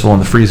beer festival in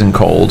the freezing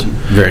cold.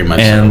 Very much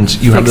and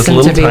so. You have this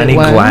little Fixin' to be tiny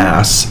one.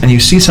 glass, and you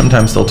see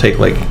sometimes they'll take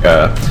like,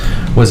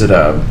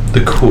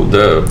 the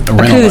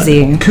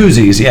koozie.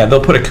 Koozies, yeah,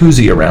 they'll put a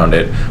koozie around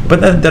it,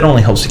 but that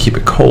only helps to keep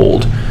it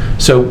cold.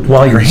 So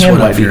while your hand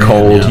might be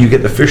cold, you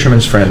get the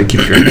Fisherman's Friend to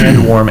keep your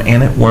hand warm,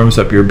 and it warms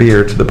up your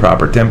beer to the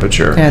proper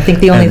temperature. Yeah, I think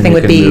the only thing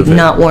would be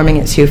not warming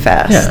it too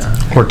fast.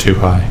 Yeah. Or too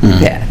high.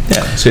 Yeah.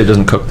 So it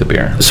doesn't cook the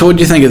beer. So what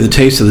do you think of the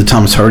taste of the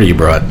Thomas Hardy you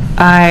brought?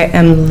 I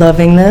am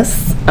loving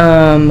this.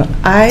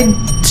 I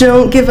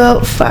don't give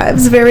out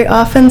 5s very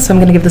often, so I'm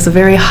going to give this a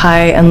very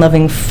high and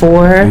loving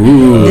 4.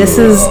 Ooh. This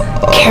is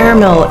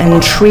caramel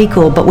and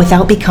treacle, but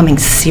without becoming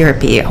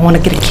syrupy. I want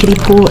to get a kiddie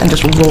pool and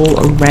just roll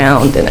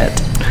around in it.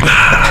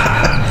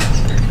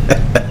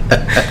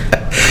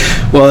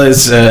 Well, I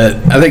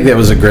think that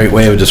was a great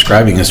way of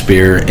describing this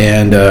beer,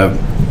 and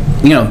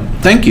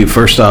thank you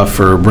first off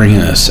for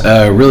bringing us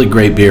really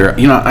great beer.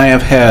 I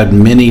have had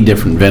many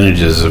different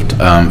vintages of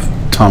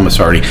Thomas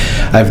Hardy.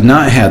 I've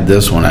not had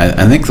this one.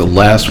 I think the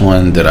last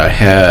one that I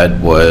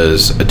had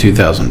was a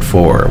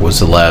 2004. Was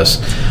the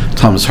last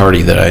Thomas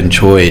Hardy that I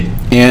enjoyed,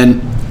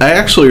 and I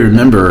actually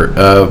remember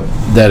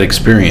that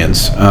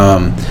experience.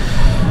 I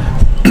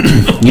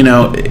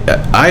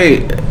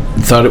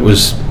thought it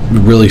was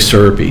really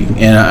syrupy,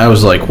 and I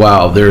was like,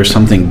 wow, there's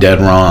something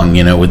dead wrong,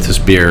 with this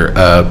beer.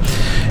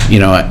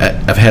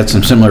 I've had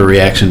some similar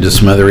reaction to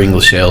some other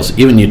English ales,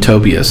 even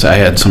Utopias. I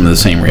had some of the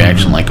same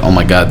reaction, like, oh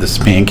my god, this is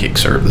pancake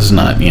syrup. This is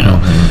not,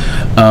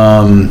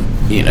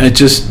 it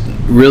just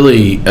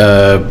really.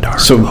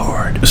 So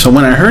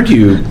when I heard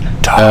you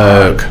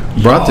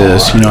brought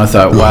this, I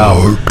thought,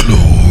 wow.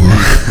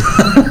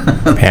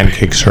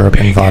 pancake syrup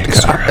and vodka.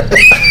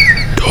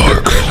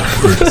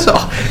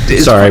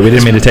 Sorry, we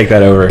didn't mean to take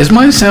that over. Is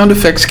my sound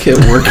effects kit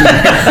working?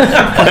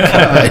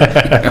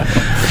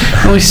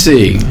 Let me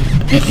see.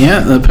 Yeah,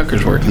 the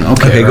pecker's working.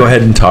 Okay, go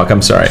ahead and talk.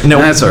 I'm sorry. No,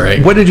 that's all right.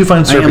 What did you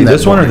find syrupy?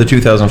 This one or the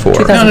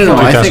 2004? No.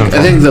 I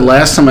think the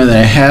last time that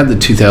I had the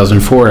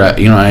 2004,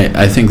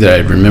 I think that I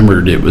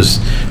remembered it was,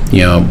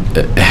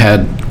 it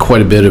had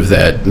quite a bit of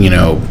that,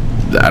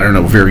 I don't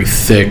know, very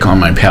thick on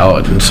my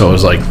palate, and so I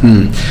was like,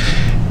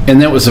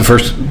 And that was the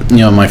first,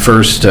 my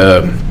first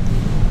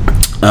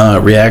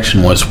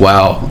reaction was,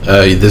 wow,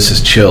 this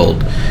is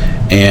chilled.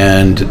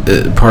 And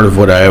part of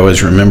what I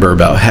always remember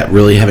about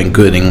really having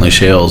good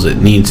English ales, it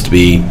needs to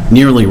be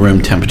nearly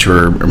room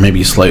temperature or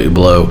maybe slightly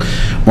below,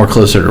 more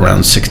closer to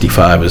around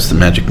 65 is the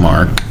magic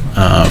mark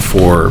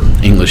for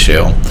English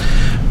ale.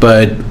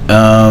 But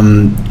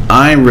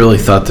I really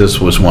thought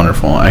this was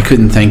wonderful. I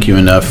couldn't thank you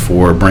enough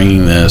for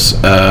bringing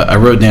this. I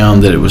wrote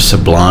down that it was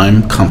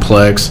sublime,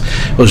 complex.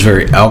 It was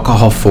very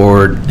alcohol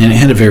forward, and it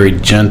had a very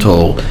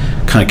gentle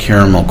kind of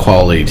caramel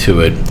quality to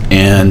it.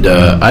 And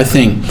I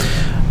think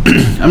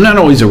I'm not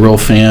always a real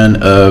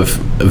fan of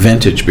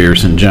vintage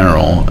beers in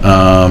general,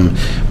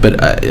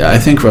 but I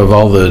think of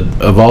all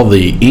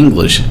the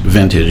English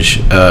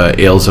vintage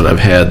ales that I've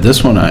had,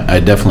 this one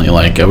I definitely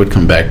like. I would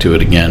come back to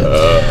it again.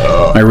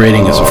 My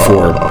rating is a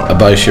 4.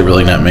 Abbi should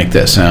really not make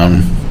that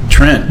sound.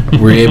 Trent,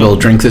 were you able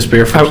to drink this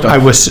beer first? I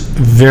was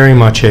very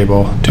much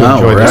able to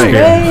enjoy this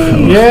beer.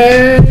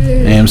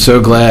 Yay! I am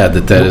so glad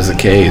that is the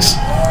case.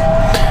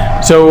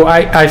 So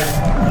I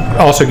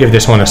also give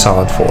this one a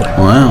solid 4.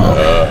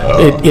 Wow.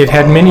 It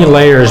had many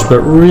layers,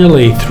 but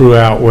really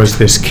throughout was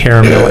this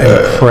caramel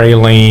and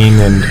praline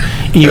and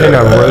even a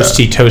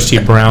roasty,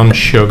 toasty brown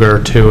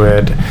sugar to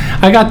it.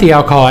 I got the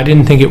alcohol. I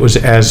didn't think it was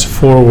as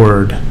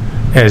forward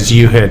as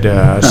you had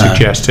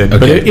suggested,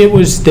 but it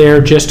was there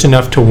just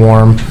enough to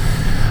warm.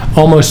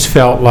 Almost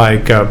felt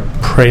like a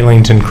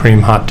pralines and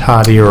cream hot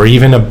toddy or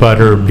even a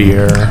butter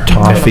beer.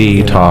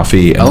 Toffee.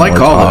 I like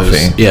all toffee.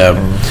 Those. Yeah.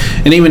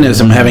 And even as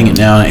I'm having it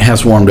now, it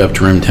has warmed up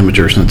to room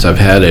temperature since I've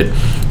had it.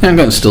 And I'm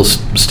going to still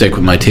stick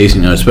with my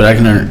tasting notes, but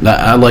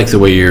I like the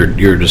way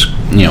you're just,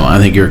 I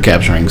think you're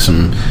capturing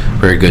some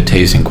very good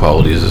tasting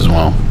qualities as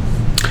well.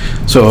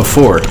 So a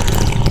 4.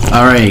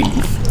 All right.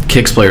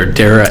 Kicks player,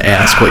 dare I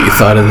ask what you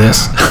thought of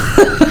this?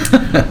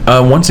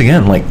 Once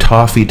again, like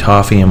toffee,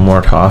 and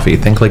more toffee.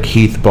 Think like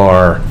Heath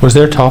Bar. Was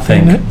there toffee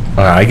in it?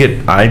 I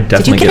definitely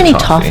Did you get any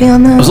toffee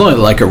on that? It was only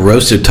like a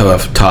roasted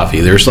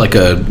toffee. There's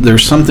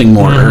something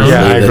more earthy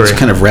that's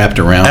kind of wrapped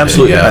around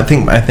Absolutely. it.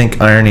 Absolutely. Yeah. I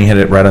think Irony hit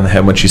it right on the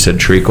head when she said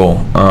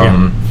treacle.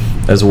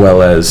 As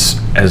well as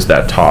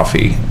that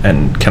toffee.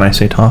 And can I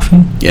say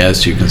toffee?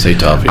 Yes, you can say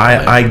toffee.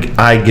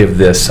 I give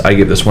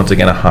this once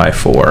again a high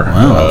 4.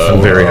 Wow.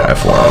 A very high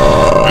 4.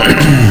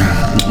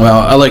 Well,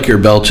 I like your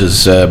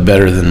belches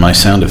better than my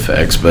sound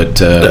effects,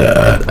 but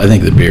I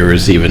think the beer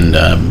is even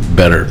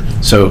better.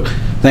 So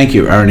thank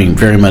you, Arnie,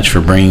 very much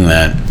for bringing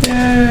that.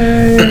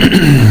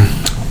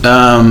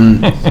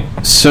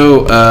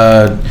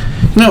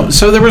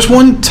 So there was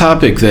one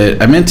topic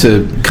that I meant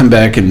to come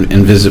back and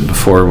visit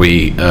before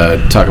we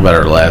talk about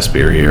our last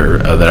beer here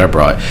that I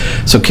brought.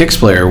 So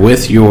Kicksplayer,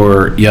 with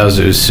your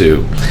Yazoo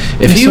Sue,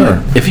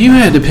 if you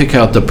had to pick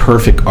out the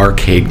perfect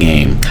arcade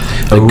game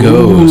that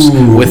goes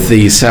with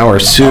the sour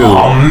Sue,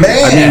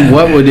 I mean,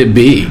 what would it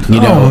be?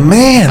 Oh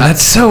man,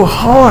 that's so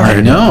hard.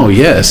 I know.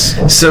 Yes.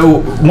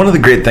 So one of the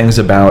great things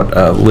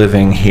about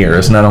living here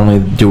is not only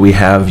do we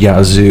have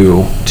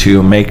Yazoo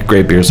to make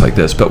great beers like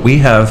this, but we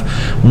have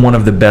one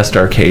of the best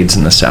arcades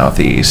in the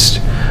Southeast.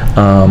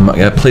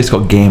 A place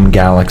called Game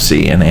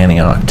Galaxy in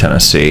Antioch,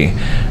 Tennessee,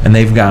 and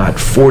they've got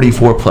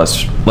 44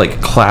 plus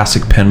like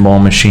classic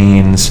pinball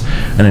machines,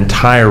 an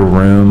entire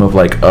room of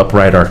like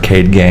upright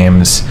arcade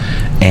games,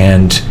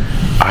 and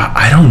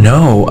I don't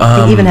know.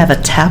 They even have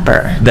a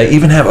tapper. They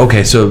even have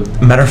so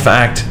matter of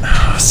fact,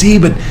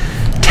 but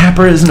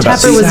Tapper isn't about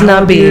Tapper was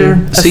not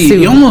beer.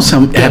 See, you almost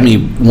had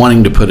me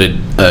wanting to put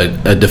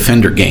a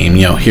Defender game,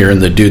 here in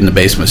the Dude in the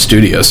Basement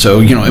studio. So,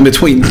 in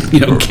between,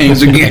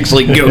 games, we can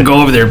actually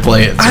go over there and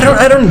play it. So.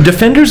 I don't.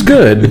 Defender's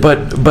good, but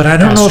I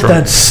don't know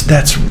if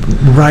that's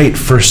right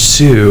for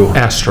Sue.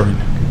 Asteroid.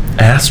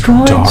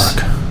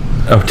 Dark.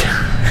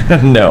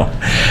 No.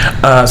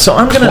 So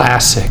I'm gonna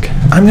classic.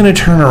 I'm gonna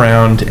turn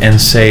around and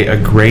say a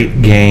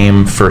great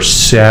game for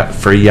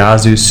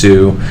Yazoo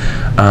Sue.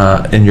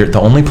 And the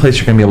only place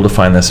you're gonna be able to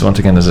find this once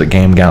again is at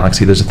Game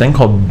Galaxy. There's a thing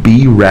called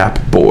B-Rap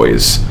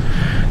Boys,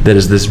 that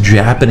is this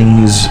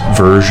Japanese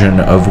version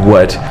of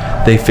what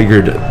they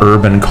figured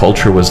urban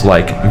culture was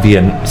like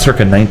via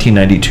circa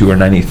 1992 or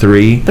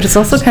 93. But it's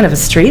also kind of a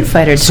Street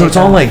Fighter. So it's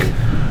all like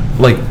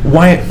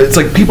why it's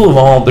like people of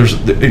all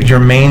your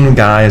main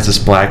guy is this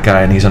black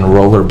guy and he's on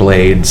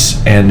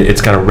rollerblades and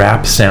it's got a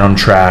rap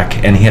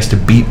soundtrack and he has to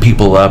beat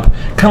people up,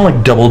 kind of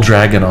like Double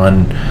Dragon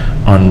on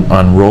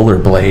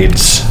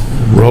rollerblades.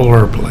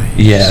 Rollerblades.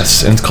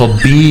 Yes, and it's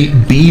called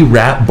B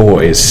Rat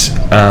Boys.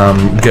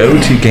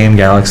 Go to Game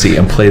Galaxy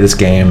and play this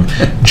game.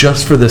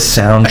 Just for the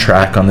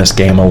soundtrack on this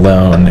game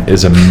alone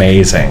is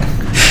amazing.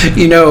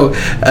 You know,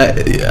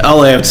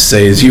 all I have to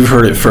say is you've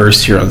heard it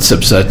first here on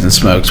Sip, Suds, and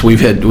Smokes.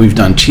 We've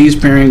done cheese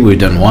pairing, we've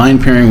done wine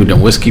pairing, we've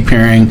done whiskey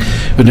pairing,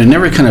 we've done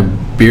every kind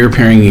of beer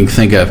pairing you can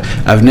think of.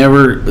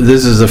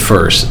 This is the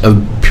first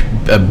of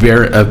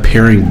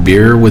pairing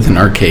beer with an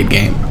arcade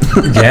game.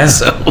 Yeah,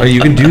 so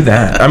you can do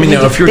that. I mean,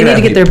 if you're they need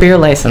to get their beer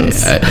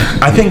license.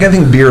 I think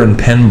beer and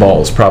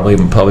pinball is probably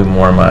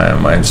more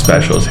my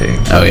specialty.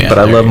 Oh yeah, but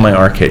I love my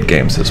arcade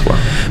games as well.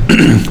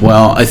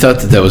 Well, I thought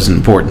that was an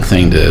important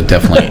thing to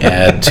definitely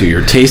add to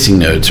your tasting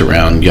notes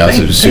around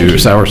Yazoo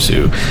Sour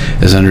Sue,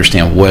 is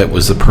understand what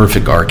was the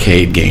perfect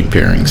arcade game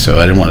pairing. So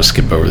I didn't want to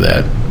skip over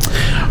that.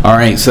 All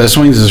right, so that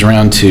swings us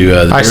around to.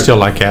 I still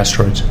like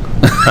asteroids.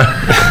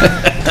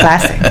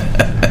 Classic.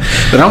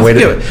 But I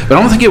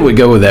don't think it would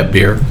go with that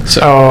beer.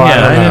 So,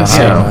 I didn't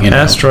so,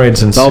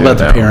 asteroids and it's all about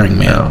the pairing,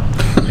 man. No.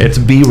 It's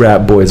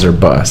B-Rat Boys or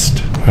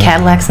bust.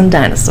 Cadillacs and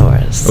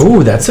dinosaurs.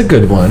 Oh, that's a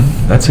good one.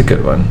 I'm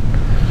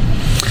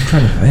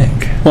trying to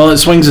think. Well, it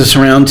swings us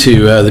around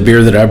to the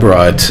beer that I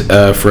brought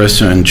for us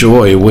to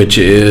enjoy, which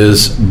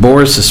is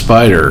Boris the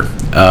Spider.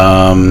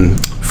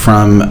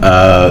 From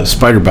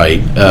Spider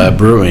Bite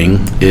Brewing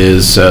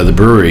is the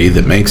brewery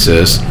that makes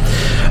this.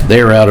 They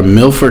are out of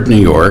Milford, New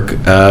York.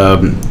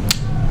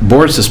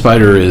 Boris the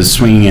Spider is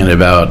swinging at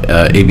about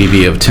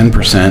ABV of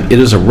 10%. It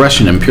is a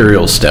Russian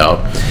Imperial Stout.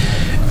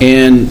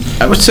 And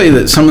I would say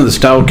that some of the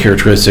style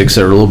characteristics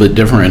that are a little bit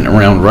different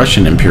around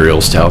Russian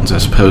Imperial Stouts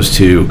as opposed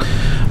to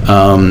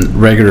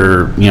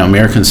regular,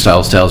 American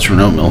style stouts or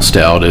oat mill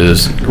stout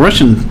is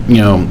Russian,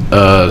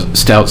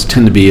 stouts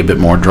tend to be a bit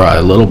more dry,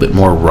 a little bit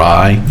more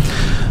rye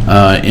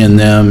in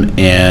them.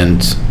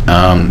 And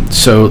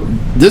so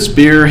this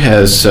beer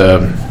has...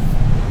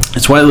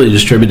 it's widely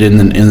distributed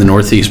in the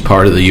northeast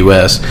part of the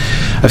U.S.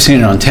 I've seen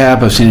it on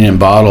tap, I've seen it in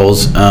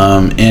bottles,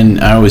 and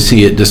I always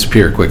see it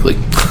disappear quickly.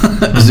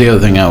 That's the other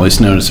thing I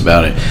always notice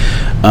about it.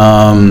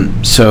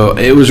 So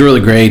it was really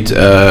great.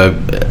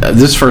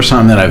 This is the first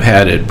time that I've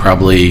had it,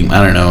 probably,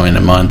 I don't know, in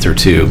a month or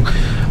two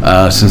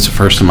since the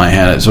first time I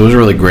had it. So it was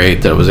really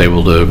great that I was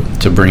able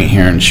to bring it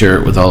here and share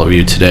it with all of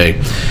you today.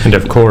 And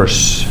of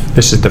course,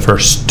 this is the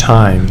first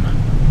time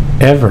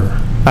ever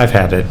I've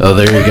had it. Oh,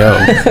 there you go.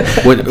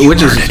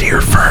 Which is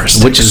here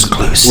first. Which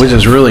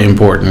is really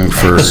important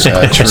for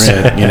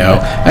Trent. I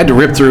had to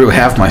rip through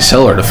half my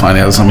cellar to find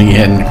out something he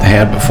hadn't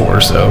had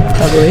before. So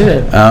I believe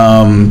it.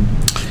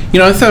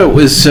 I thought it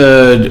was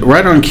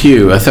right on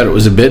cue. I thought it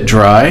was a bit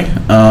dry.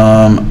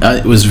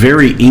 It was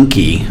very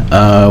inky.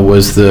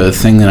 Was the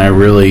thing that I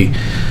really.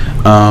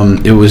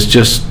 It was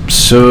just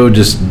so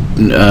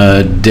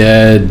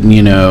dead.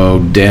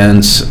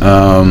 Dense.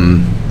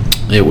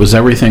 It was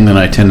everything that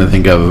I tend to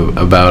think of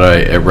about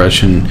a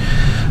Russian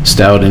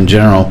stout in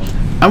general.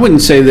 I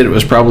wouldn't say that it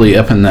was probably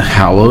up in the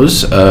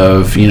hollows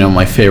of,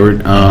 my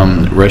favorite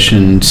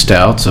Russian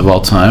stouts of all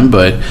time,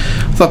 but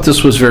I thought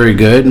this was very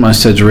good. My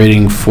suds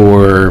rating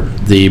for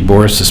the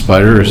Boris the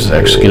Spider is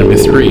actually going to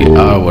be 3.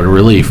 What a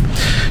relief.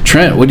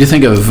 Trent, what do you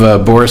think of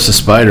Boris the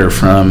Spider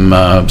from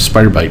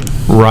Spider Bite?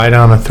 Right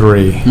on a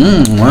 3.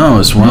 Wow,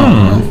 as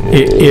well.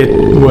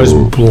 It was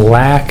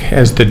black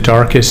as the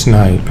darkest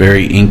night.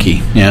 Very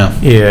inky, yeah.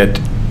 It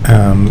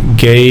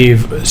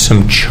gave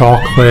some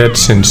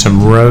chocolates and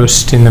some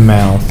roast in the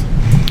mouth,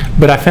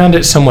 but I found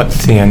it somewhat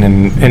thin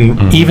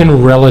and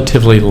even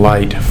relatively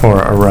light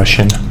for a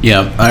Russian.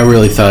 Yeah, I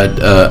really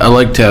thought I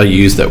liked how you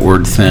used that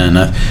word thin.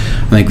 I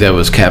think that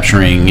was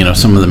capturing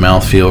some of the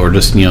mouthfeel or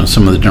just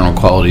some of the general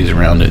qualities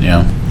around it.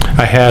 Yeah,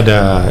 I had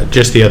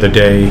just the other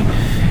day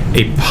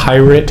a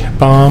Pirate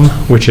Bomb,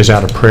 which is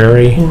out of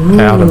Prairie,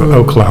 out of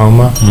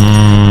Oklahoma.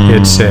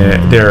 It's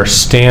their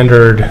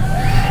standard.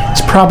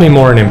 It's probably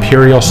more an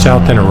Imperial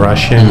Stout than a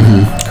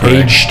Russian,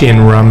 aged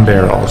in rum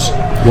barrels.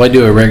 Why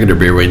do a regular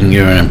beer when you can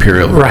do an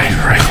Imperial? Right.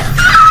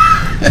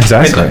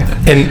 Exactly.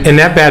 And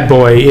that bad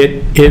boy,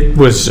 it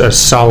was a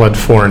solid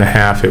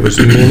 4.5. It was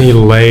many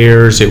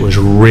layers. It was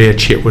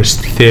rich. It was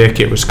thick.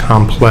 It was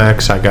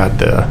complex. I got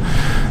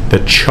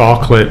the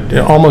chocolate,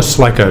 almost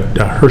like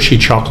a Hershey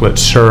chocolate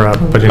syrup,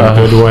 but in a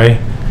good way.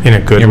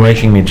 You're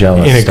making me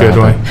jealous. In a good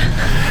way.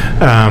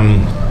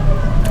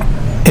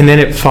 And then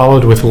it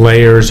followed with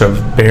layers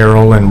of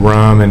barrel and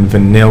rum and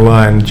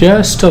vanilla and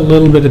just a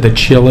little bit of the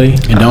chili.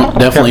 You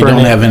definitely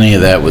don't have any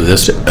of that with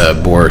this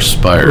Boris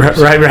Spider.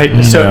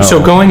 Right.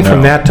 So going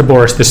from that to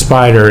Boris the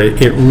Spider,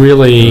 it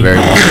really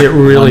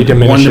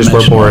diminishes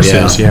where Boris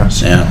is.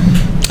 Yes. Yeah.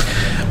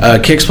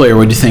 Kicks player,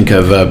 what do you think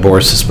of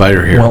Boris the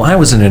Spider here? Well, I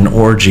was in an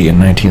orgy in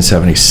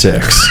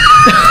 1976.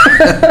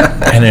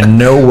 And in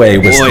no way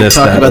was this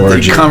talk that about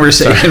orgy. The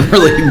conversation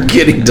really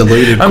getting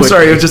diluted. I'm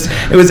sorry.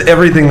 It was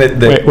everything that.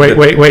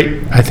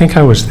 Wait. I think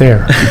I was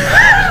there.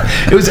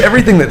 It was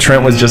everything that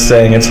Trent was just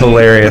saying. It's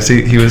hilarious.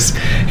 He was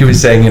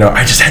saying,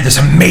 I just had this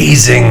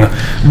amazing,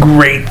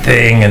 great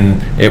thing,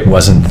 and it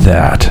wasn't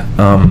that.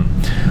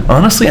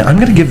 honestly, I'm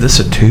going to give this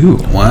a 2.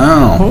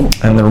 Wow.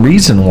 And the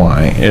reason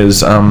why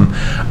is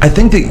I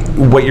think that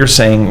what you're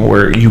saying,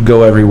 where you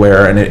go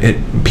everywhere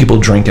and people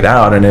drink it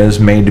out and it is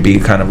made to be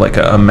kind of like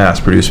a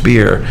mass-produced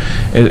beer,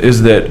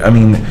 is that, I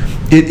mean,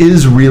 it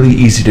is really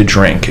easy to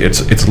drink.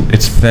 It's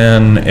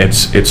thin,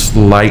 it's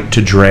light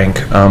to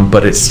drink,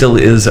 but it still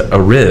is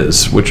a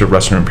Riz, which is a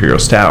Russian Imperial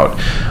Stout.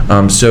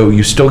 So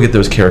you still get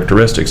those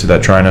characteristics of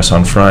that dryness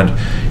on front.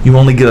 You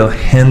only get a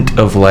hint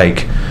of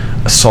like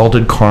a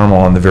salted caramel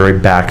on the very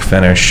back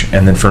finish,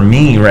 and then for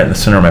me, right in the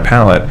center of my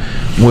palate,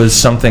 was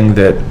something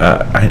that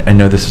I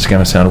know this is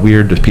going to sound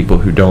weird to people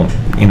who don't,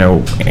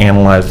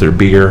 analyze their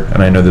beer,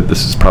 and I know that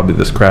this is probably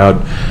this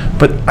crowd,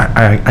 but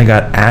I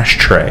got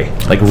ashtray,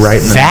 like right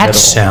in the middle. That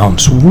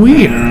sounds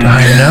weird.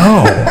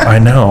 I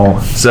know.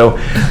 So,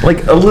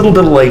 like a little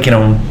bit of like,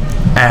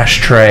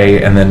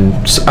 ashtray, and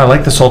then I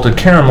like the salted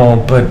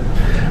caramel, but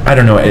I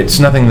don't know. It's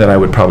nothing that I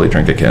would probably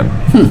drink again.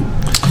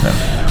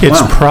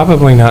 It's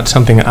probably not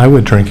something I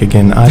would drink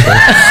again either.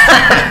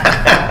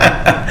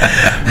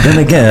 Then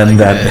again,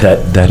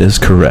 that is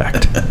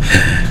correct.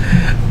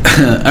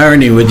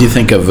 Arnie, what do you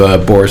think of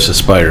Boris the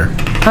Spider?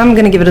 I'm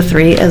going to give it a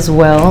 3 as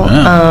well.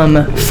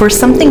 For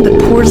something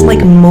that pours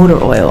like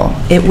motor oil,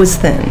 it was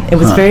thin. It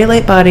was very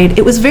light-bodied.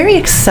 It was very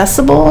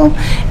accessible.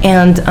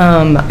 And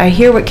I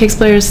hear what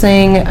Kicksplayer is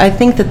saying. I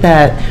think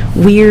that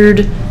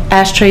weird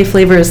ashtray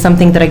flavor is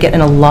something that I get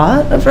in a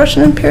lot of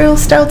Russian Imperial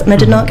Stouts, and I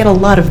did not get a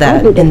lot of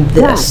that in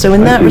this. So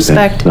in that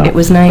respect, it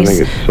was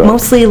nice.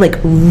 Mostly like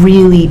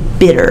really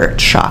bitter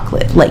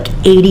chocolate, like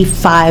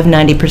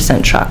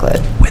 85-90% chocolate.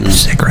 With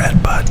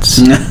cigarette butts.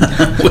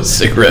 With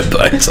cigarette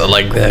butts, I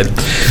like that.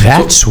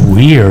 That's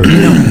weird.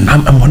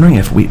 I'm wondering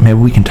if maybe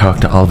we can talk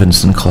to Alvin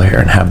Sinclair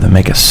and have them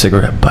make a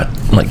cigarette butt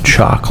like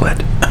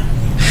chocolate.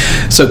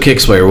 So,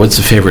 Kicksplayer, what's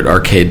the favorite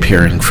arcade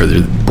pairing for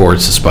the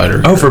Boris the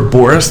Spider? Oh, for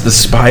Boris the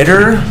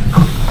Spider?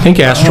 Think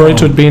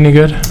Asteroids would be any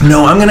good?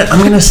 No, I'm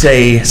gonna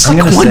say it's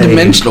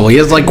one-dimensional. He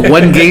has like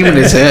one game in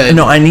his head.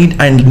 No, I need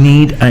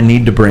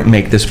to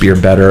make this beer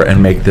better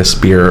and make this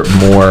beer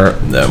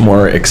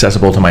more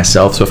accessible to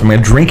myself. So if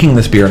I'm drinking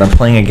this beer and I'm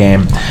playing a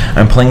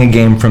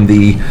game from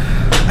the,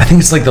 I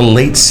think it's like the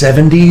late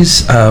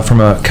 70s,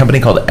 from a company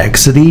called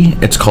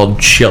Exidy. It's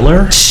called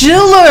Chiller.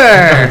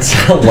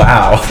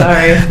 Wow.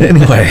 Sorry.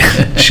 Anyway,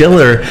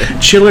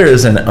 Chiller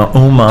is an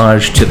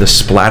homage to the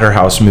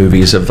Splatterhouse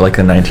movies of like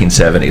the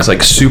 1970s,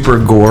 like super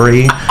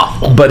gory,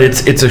 but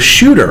it's a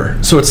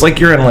shooter. So it's like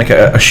you're in like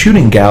a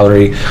shooting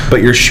gallery,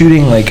 but you're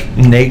shooting like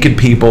naked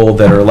people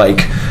that are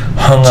like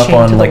hung up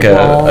on like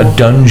a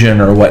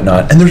dungeon or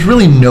whatnot. And there's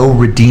really no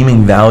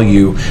redeeming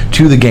value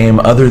to the game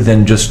other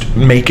than just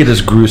make it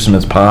as gruesome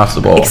as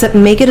possible. Except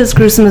make it as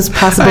gruesome as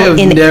possible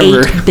in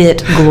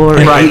 8-bit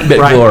glory. Right, 8-bit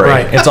glory.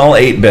 Right. It's all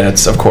 8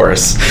 bits, of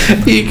course.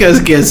 You guys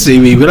can't see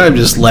me, but I'm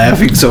just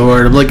laughing so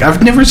hard. I'm like,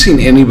 I've never seen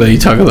anybody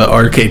talk about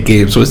arcade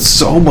games with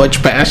so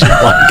much passion.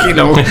 Like,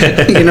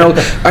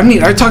 I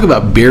mean, I talk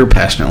about beer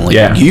passionately.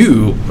 Yeah.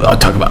 You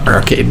talk about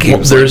arcade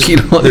games.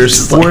 Well,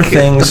 there's 4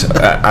 things.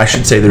 I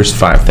should say there's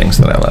 5 things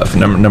that I love.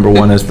 Number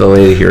 1 is the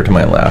lady here to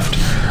my left.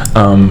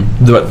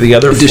 The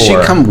other 4. Does she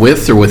come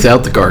with or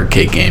without the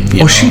arcade game?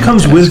 She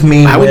comes with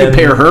me. How would you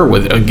pair her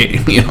with a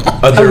game?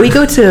 We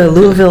go to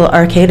Louisville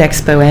Arcade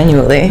Expo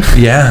annually.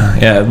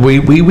 Yeah.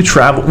 We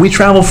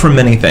travel for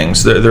many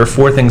things. There are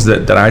 4 things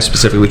that I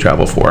specifically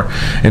travel for.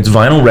 It's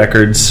vinyl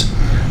records.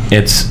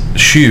 It's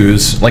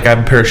shoes. Like I have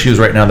a pair of shoes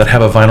right now that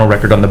have a vinyl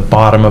record on the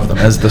bottom of them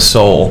as the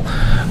sole,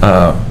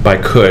 by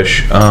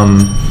Kush.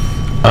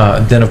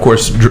 Then of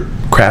course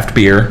craft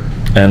beer,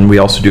 and we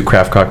also do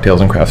craft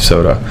cocktails and craft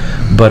soda.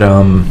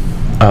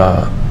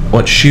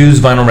 But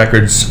shoes, vinyl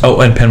records,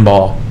 and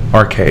pinball,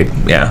 arcade.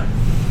 Yeah.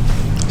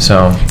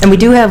 So. And we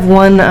do have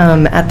one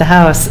at the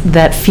house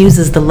that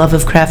fuses the love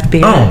of craft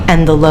beer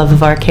and the love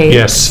of arcade.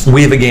 Yes.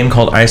 We have a game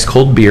called Ice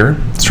Cold Beer.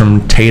 It's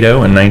from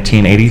Tato in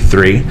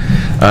 1983.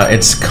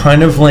 It's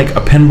kind of like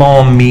a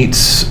pinball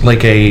meets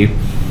like a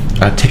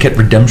ticket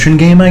redemption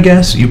game, I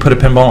guess. You put a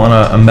pinball on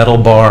a metal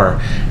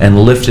bar and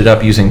lift it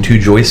up using 2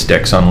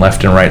 joysticks on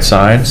left and right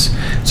sides.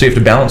 So you have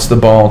to balance the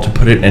ball to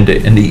put it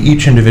into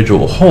each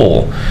individual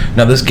hole.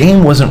 Now this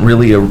game wasn't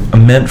really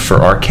meant for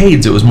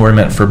arcades, it was more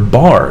meant for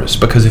bars,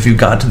 because if you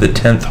got to the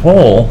 10th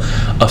hole,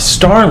 a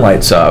star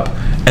lights up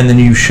and then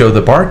you show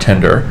the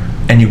bartender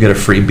and you get a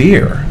free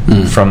beer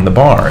from the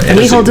bar. And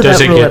we hold to that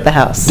rule at the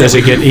house. Does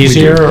it get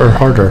easier or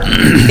harder?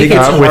 It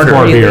gets harder. With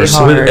more beers.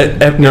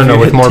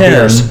 With more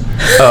beers.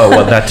 Oh,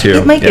 well, that too.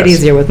 It might get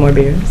easier with more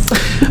beers.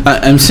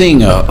 I'm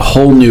seeing a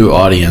whole new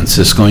audience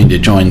is going to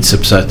join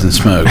Sip, Suds, and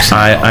Smokes.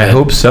 I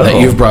hope so. That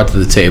you've brought to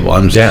the table.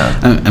 I'm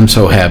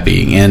so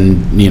happy.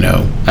 And,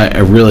 I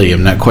really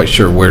am not quite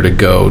sure where to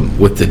go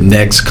with the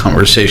next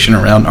conversation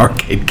around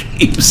arcade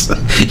games,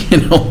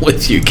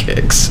 with you,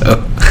 Kicks.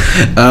 So,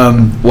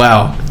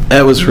 wow.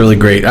 That was really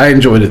great. I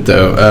enjoyed it,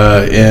 though.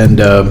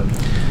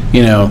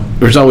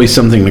 There's always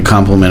something to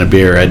complement a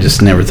beer. I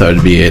just never thought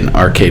it'd be an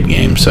arcade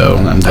game, so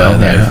I'm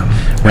glad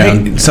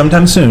Hey,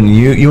 sometime soon,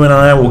 you and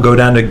I will go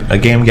down to a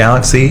Game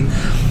Galaxy,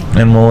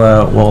 and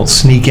we'll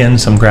sneak in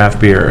some craft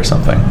beer or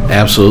something.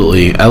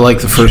 Absolutely. I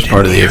like the first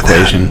part of the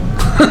equation.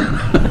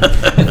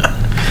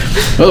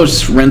 Well,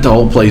 just rent the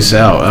whole place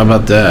out. How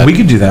about that? We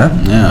could do that.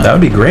 Yeah. That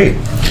would be great.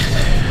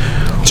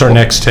 It's our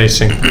next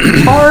tasting.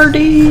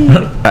 Party!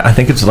 I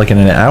think it's like in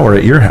an hour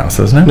at your house,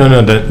 isn't it?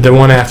 No, the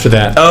one after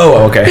that.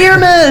 Oh, okay. Beer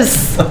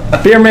miss!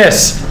 Beer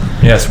miss!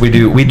 Yes, we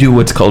do. We do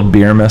what's called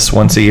beer miss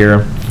once a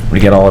year. We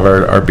get all of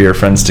our beer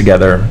friends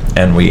together,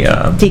 and we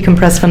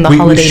decompress from the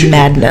holiday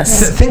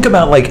madness. Think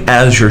about, like,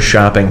 as you're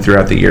shopping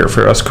throughout the year.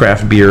 For us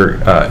craft beer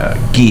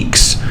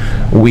geeks,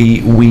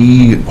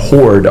 we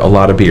hoard a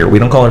lot of beer. We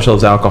don't call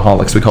ourselves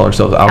alcoholics. We call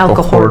ourselves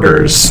alcohol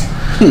hoarders.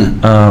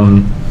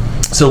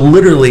 So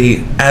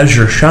literally, as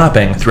you're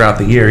shopping throughout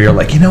the year, you're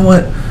like, you know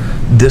what?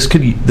 This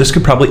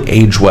could probably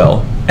age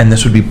well, and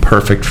this would be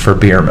perfect for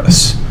beer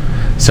miss.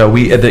 So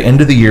we, at the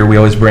end of the year, we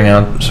always bring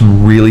out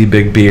some really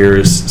big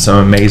beers,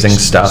 some amazing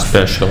stuff,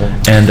 special,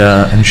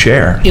 and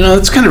share. You know,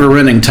 it's kind of a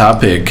running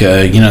topic,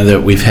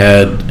 that we've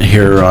had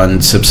here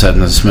on Sip Set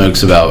and the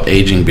Smokes about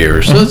aging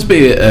beers. So let's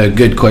be a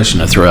good question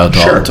to throw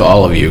out to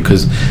all of you,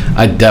 because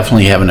I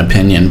definitely have an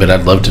opinion, but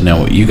I'd love to know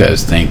what you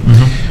guys think.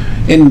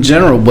 In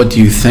general, what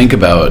do you think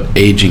about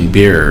aging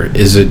beer?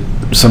 Is it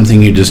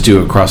something you just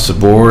do across the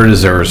board?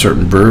 Is there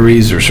certain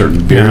breweries or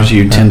certain beers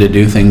you tend to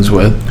do things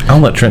with? I'll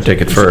let Trent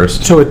take it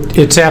first. So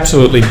it's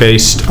absolutely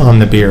based on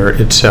the beer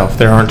itself.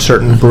 There aren't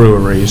certain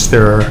breweries.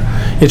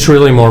 It's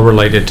really more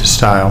related to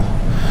style.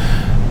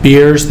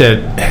 Beers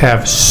that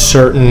have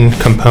certain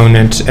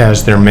components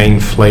as their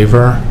main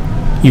flavor,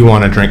 you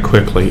want to drink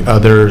quickly.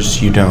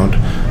 Others, you don't.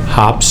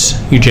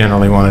 Hops, you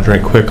generally want to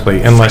drink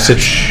quickly, unless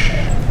it's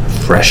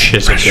fresh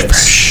as it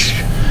gets.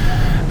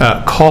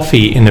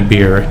 Coffee in a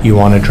beer, you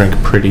want to drink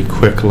pretty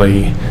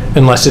quickly,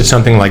 unless it's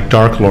something like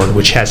Dark Lord,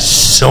 which has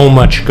so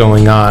much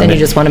going on. Then you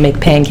just want to make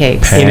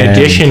pancakes. In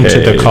addition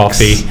to the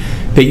coffee,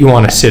 that you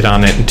want to sit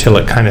on it until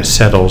it kind of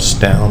settles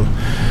down.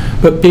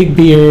 But big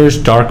beers,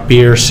 dark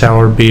beers,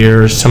 sour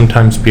beers,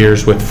 sometimes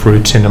beers with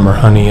fruits in them or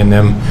honey in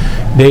them,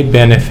 they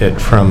benefit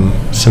from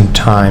some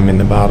time in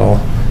the bottle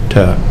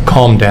to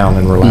calm down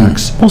and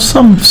relax. Well,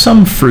 some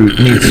fruit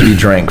needs to be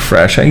drank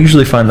fresh. I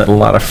usually find that a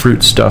lot of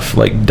fruit stuff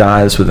like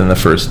dies within the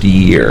first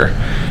year.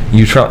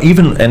 You try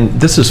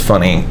and this is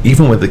funny,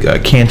 even with the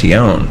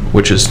Cantillon,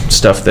 which is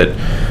stuff that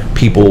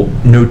people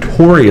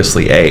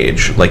notoriously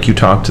age. Like, you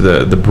talk to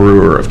the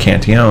brewer of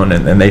Cantillon,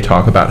 and they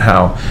talk about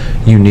how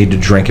you need to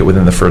drink it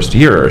within the first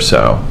year or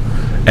so,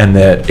 and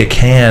that it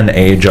can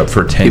age up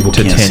for 10 People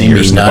to can't 10 see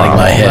years. me nodding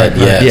my head.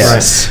 Right.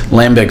 Yes.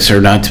 Lambics are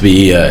not to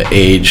be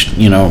aged,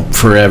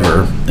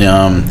 forever.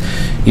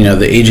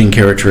 The aging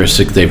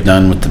characteristic they've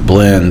done with the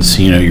blends,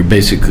 you're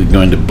basically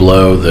going to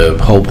blow the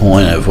whole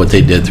point of what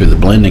they did through the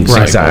blending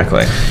cycle.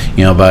 Exactly.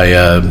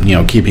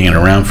 By keeping it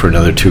around for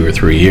another 2 or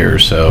 3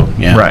 years. So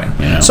yeah.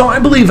 Right. So I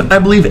believe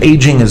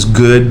aging is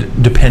good,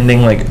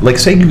 depending, like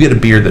say you get a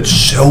beer that's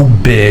so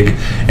big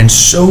and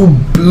so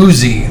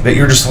boozy that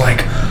you're just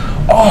like,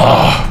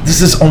 oh,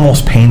 this is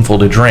almost painful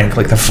to drink.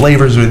 Like, the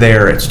flavors are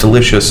there, it's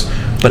delicious,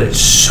 but it's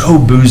so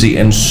boozy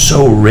and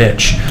so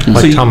rich.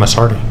 Like Thomas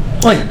Hardy.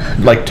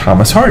 Like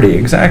Thomas Hardy,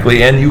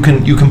 exactly. And you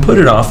can put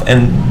it off,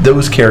 and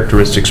those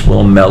characteristics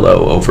will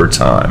mellow over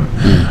time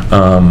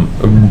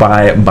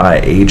by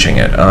aging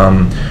it.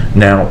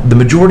 Now, the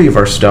majority of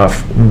our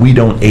stuff, we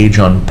don't age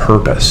on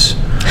purpose.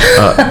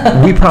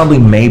 We probably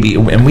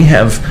and we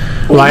have.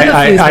 Well,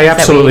 I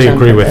absolutely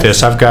agree with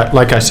this. I've got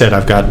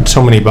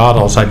so many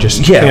bottles. I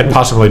just can't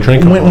possibly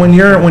drink them. When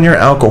you're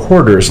alcohol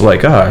hoarders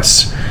like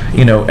us,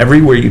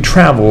 everywhere you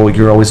travel,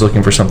 you're always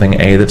looking for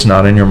something A, that's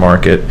not in your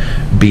market,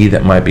 B,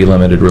 that might be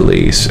limited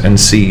release, and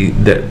C,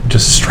 that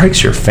just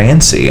strikes your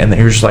fancy, and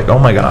you're just like, oh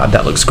my God,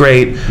 that looks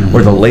great,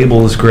 or the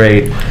label is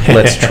great,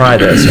 let's try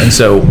this. And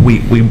so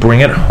we bring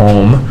it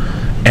home.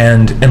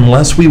 And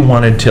unless we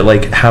wanted to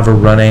have a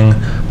running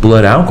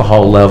blood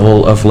alcohol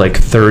level of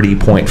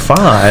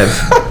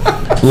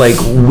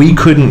 30.5, we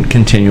couldn't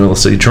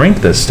continuously drink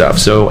this stuff.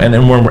 So and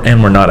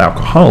we're not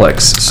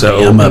alcoholics.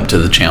 So I'm up to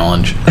the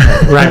challenge.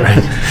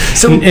 Right.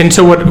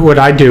 So what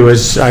I do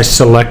is I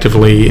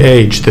selectively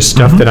age the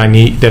stuff that I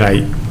need, that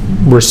I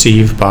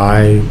receive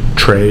by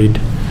trade,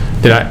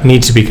 that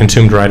needs to be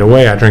consumed right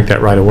away. I drink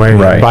that right away.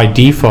 Right. By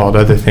default,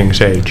 other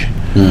things age.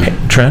 Hey,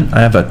 Trent, I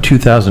have a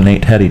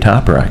 2008 Heady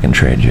Topper I can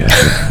trade you.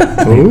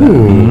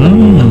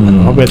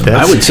 Ooh, I'll bet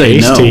that's I would say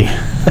tasty.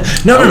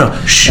 No.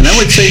 Shh, and I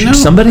would say no.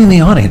 Somebody in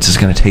the audience is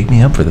going to take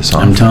me up for this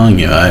offer. I'm telling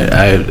you,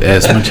 I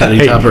as much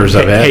Heady Topper as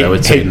I've had, I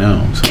would say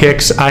no. So.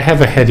 Kix, I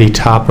have a Heady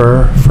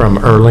Topper from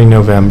early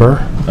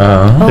November.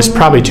 It's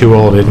probably too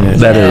old, isn't it?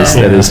 That is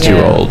too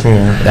old.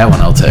 Yeah. That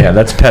one I'll take. Yeah,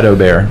 that's Pedo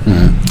Bear.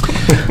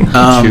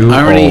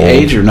 Irony,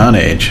 age or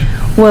non-age?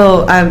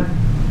 Well,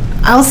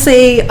 I'll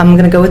say I'm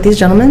going to go with these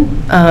gentlemen.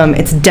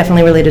 It's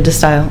definitely related to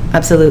style,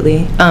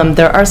 absolutely.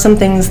 There are some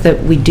things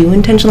that we do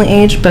intentionally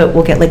age, but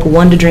we'll get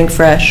one to drink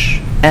fresh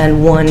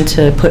and one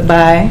to put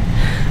by.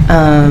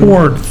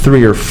 Or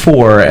 3 or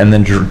 4, and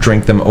then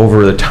drink them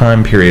over the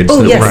time period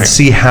so that we can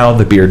see how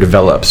the beer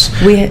develops.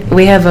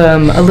 We have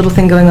a little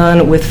thing going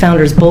on with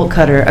Founder's Bolt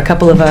Cutter. A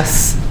couple of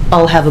us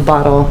I'll have a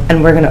bottle,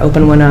 and we're going to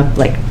open one up,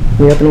 like,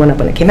 we opened one up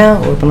when it came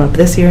out, we'll open one up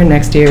this year,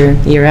 next year,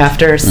 year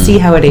after, see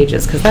how it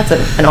ages, because that's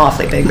an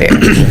awfully big beer.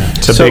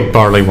 It's a big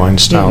barley wine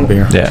style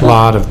beer. Yeah. A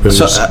lot of booze.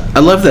 So I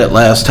love that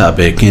last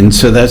topic, and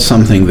so that's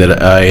something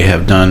that I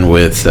have done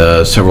with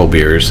several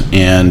beers,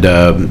 and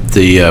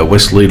the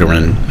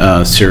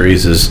Whistledoren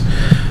series is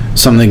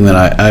something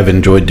that I've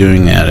enjoyed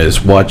doing. That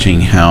is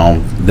watching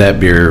how that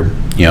beer,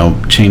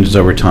 changes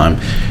over time.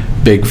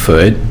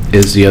 Bigfoot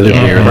is the other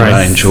beer that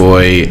I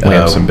enjoy. We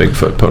have some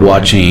Bigfoot put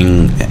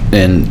watching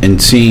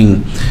and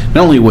seeing not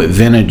only what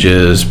vintage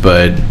is,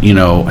 but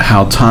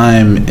how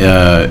time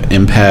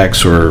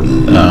impacts or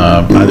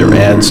either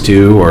adds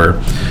to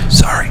or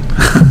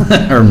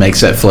or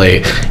makes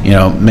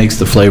that makes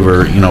the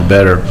flavor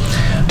better.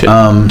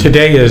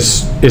 Today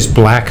is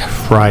Black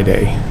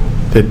Friday,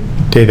 the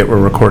day that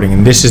we're recording,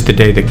 and this is the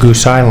day that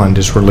Goose Island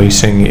is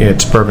releasing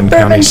its Bourbon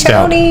County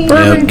Stout.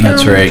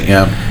 That's right.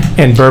 Yeah.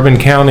 And Bourbon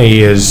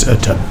County it's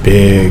a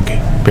big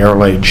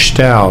barrel-aged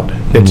stout.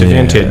 It's a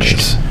vintage.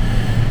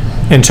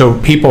 And so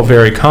people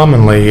very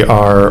commonly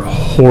are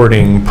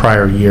hoarding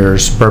prior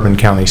year's Bourbon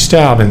County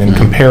Stout and then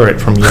compare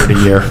it from year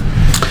to year.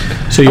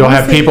 So you'll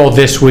have people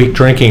this week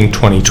drinking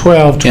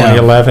 2012,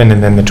 2011,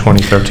 and then the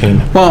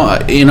 2013. Well,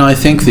 I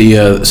think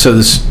the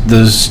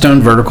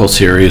Stone Vertical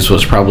series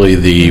was probably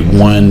the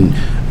one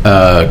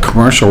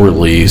commercial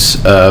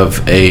release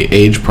of a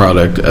aged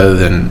product, other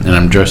than, and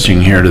I'm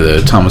gesturing here to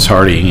the Thomas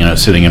Hardy,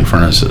 sitting in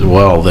front of us as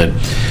well, that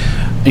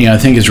I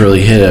think has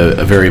really hit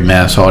a very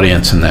mass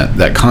audience, and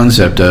that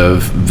concept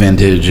of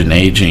vintage and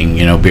aging,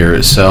 beer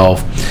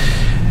itself.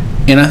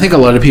 And I think a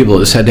lot of people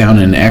that sat down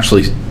and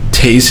actually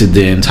tasted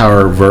the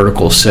entire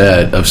vertical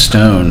set of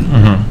Stone.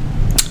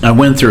 Mm-hmm. I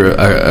went through.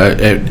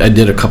 I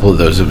did a couple of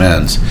those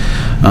events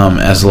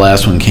as the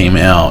last one came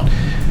out.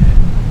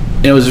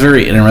 It was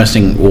very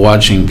interesting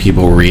watching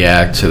people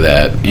react to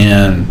that.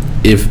 And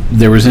if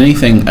there was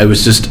anything, I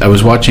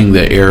was watching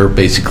the air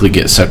basically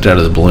get sucked out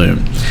of the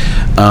balloon,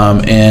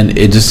 and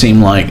it just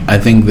seemed like, I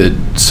think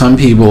that some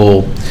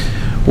people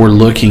were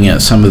looking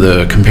at some of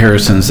the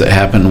comparisons that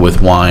happened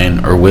with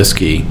wine or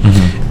whiskey,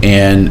 mm-hmm.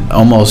 and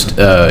almost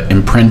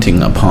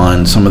imprinting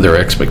upon some of their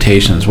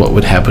expectations what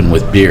would happen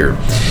with beer.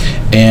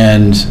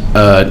 And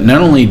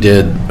not only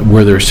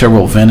were there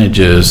several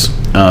vintages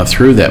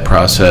through that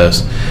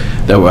process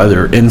that were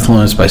either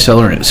influenced by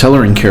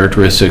cellaring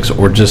characteristics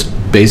or just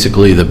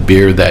basically the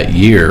beer that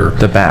year,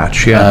 the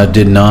batch,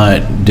 did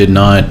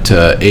not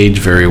age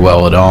very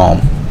well at all.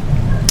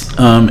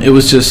 It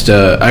was just,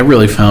 I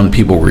really found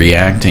people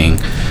reacting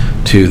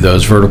to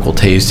those vertical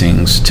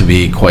tastings to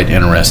be quite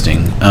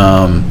interesting.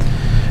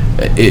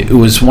 It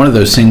was one of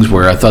those things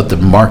where I thought the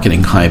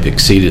marketing hype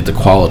exceeded the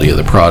quality of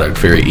the product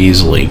very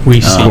easily.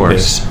 We see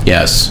this.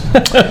 Yes.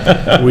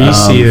 We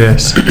see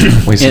this.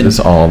 We see this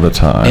all the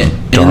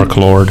time. Dark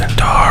Lord.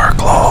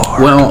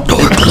 Well,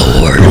 Dark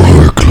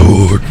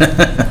Lord.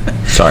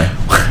 Sorry.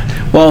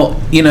 Well,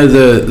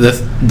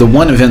 the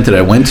one event that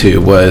I went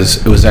to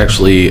was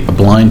actually a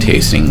blind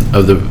tasting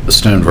of the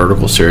Stone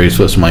Vertical series.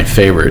 Was my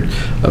favorite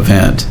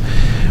event,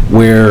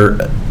 where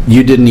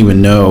you didn't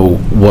even know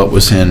what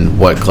was in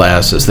what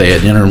glasses. They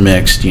had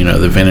intermixed,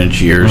 the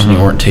vintage years, mm-hmm. and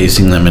you weren't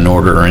tasting them in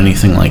order or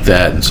anything like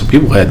that. And so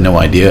people had no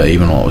idea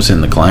even what was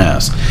in the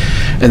glass.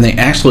 And they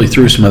actually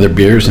threw some other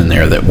beers in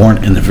there that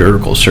weren't in the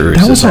Vertical series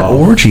at all. That was that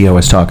orgy I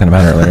was talking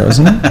about earlier,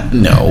 wasn't it?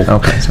 No.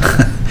 Okay.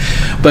 Sorry.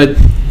 But,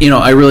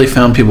 I really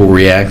found people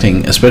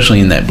reacting,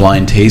 especially in that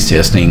blind taste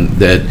testing,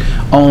 that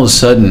all of a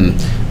sudden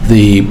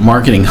the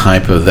marketing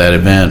hype of that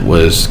event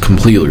was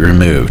completely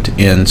removed.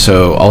 And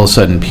so all of a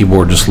sudden people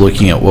were just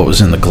looking at what was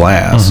in the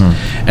glass,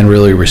 mm-hmm. and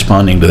really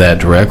responding to that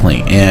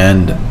directly.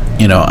 And,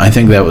 I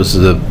think that was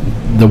the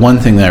one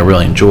thing that I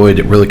really enjoyed.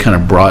 It really kind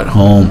of brought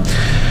home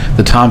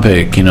the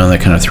topic,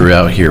 that kind of threw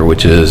out here,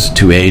 which is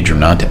to age or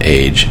not to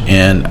age.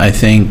 And I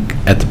think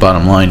at the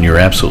bottom line, you're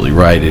absolutely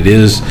right. It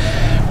is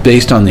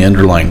based on the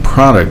underlying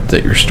product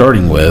that you're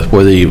starting with,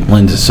 whether it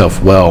lends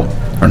itself well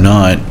or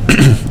not.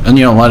 And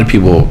a lot of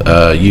people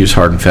use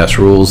hard and fast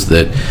rules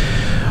that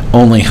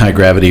only high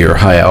gravity or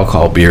high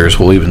alcohol beers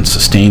will even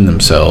sustain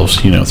themselves,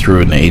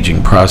 through an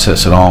aging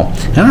process at all.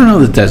 I don't know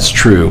that that's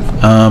true.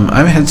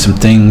 I've had some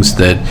things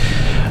that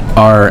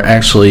are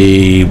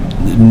actually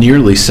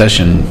nearly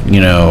session,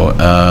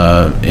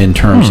 in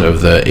terms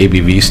of the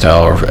ABV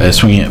style, or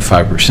swinging at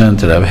 5%,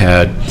 that I've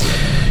had,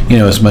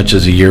 as much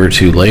as a year or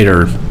two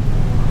later,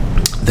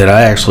 that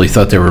I actually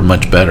thought they were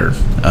much better,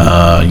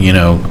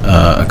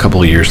 a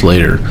couple of years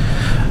later.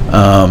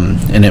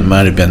 And it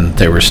might have been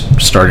they were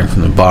starting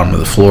from the bottom of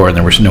the floor and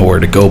there was nowhere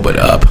to go but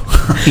up.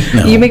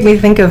 You make me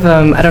think of,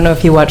 I don't know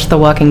if you watch The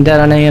Walking Dead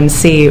on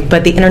AMC,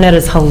 but the internet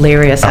is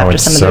hilarious after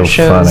some of their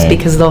shows,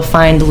 because they'll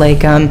find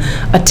like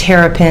a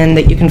terrapin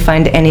that you can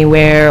find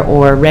anywhere,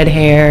 or red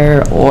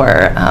hair,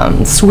 or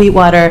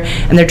Sweetwater,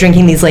 and they're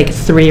drinking these like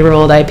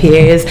 3-year-old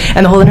IPAs,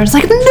 and the whole internet's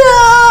like,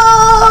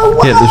 no!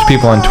 whoa. Yeah, there's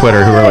people on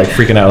Twitter who are like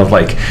freaking out of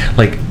like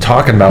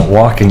talking about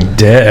Walking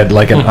Dead,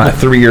 like a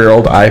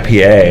 3-year-old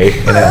IPA.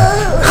 You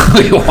know?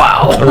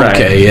 Wow. Right.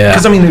 Okay. Yeah.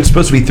 Because I mean, it's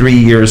supposed to be 3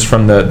 years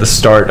from the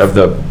start of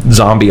the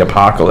zombie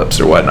apocalypse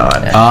or whatnot,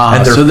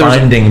 and they're so there's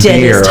finding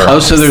beer.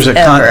 So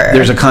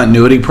there's a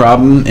continuity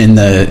problem in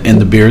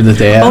the beer that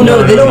they have. Oh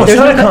no, it's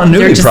not a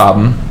continuity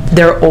problem.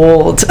 They're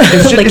old.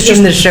 It's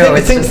in the show.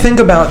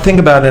 Think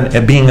about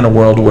it being in a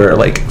world where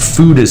like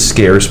food is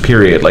scarce,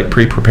 period, like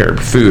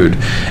pre-prepared food,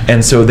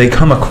 and so they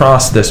come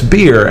across this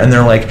beer and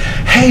they're like,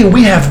 "Hey,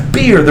 we have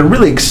beer." They're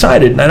really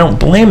excited, and I don't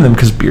blame them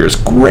because beer is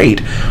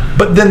great.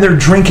 But then they're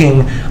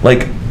drinking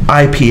like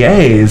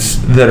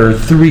IPAs that are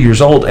 3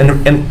 years old,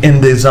 and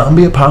in the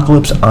zombie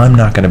apocalypse, I'm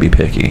not going to be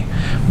picky,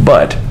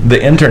 but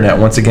the internet,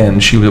 once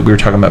again, we were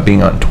talking about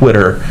being on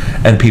Twitter,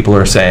 and people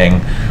are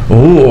saying,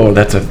 "Oh,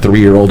 that's a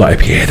 3-year-old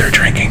IPA they're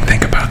drinking.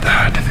 Think about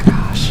that."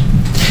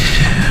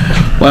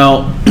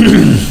 Well,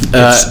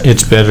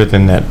 it's better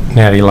than that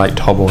Natty Light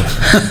Tallboy.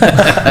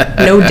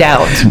 No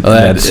doubt.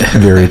 That's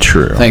very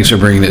true. Thanks for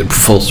bringing it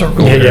full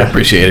circle. Yeah. I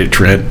appreciate it,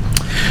 Trent.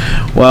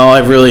 Well,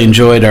 I've really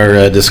enjoyed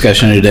our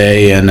discussion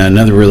today, and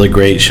another really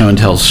great show and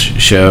tell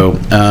show.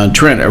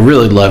 Trent, I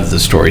really loved the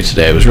story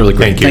today. It was really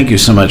great. Thank you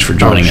so much for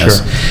joining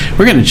us.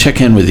 We're going to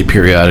check in with you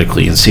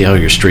periodically and see how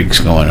your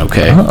streak's going,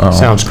 okay?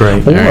 Sounds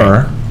great.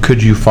 Or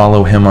could you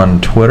follow him on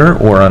Twitter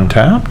or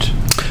Untappd?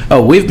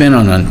 Oh, we've been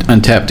on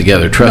Untappd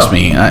together. Trust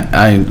me,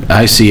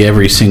 I see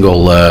every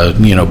single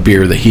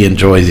beer that he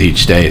enjoys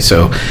each day.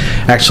 So,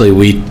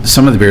 actually,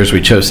 some of the beers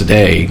we chose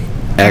today,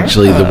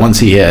 the ones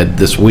he had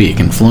this week,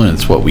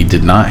 influenced what we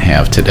did not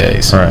have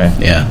today. So, right.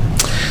 Yeah.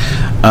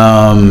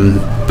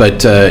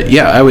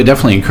 I would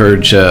definitely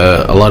encourage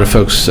a lot of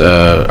folks,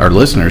 our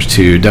listeners,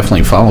 to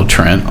definitely follow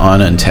Trent on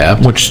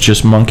Untappd. Which is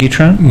just Monkey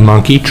Trent?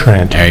 Monkey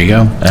Trent. There you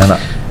go. And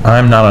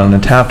I'm not on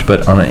Untappd,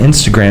 but on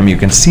Instagram you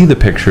can see the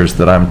pictures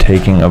that I'm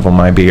taking of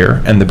my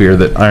beer and the beer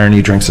that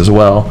Irony drinks as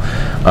well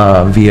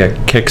via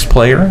Kicks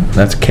Player.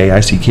 That's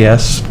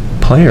Kicks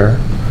Player.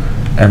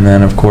 And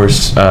then, of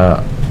course,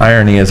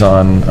 Irony is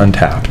on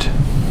Untappd,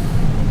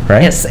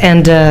 right? Yes,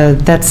 and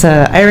that's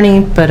Irony,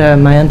 but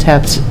my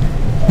Untappd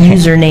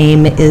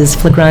username is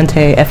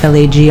Flagrante,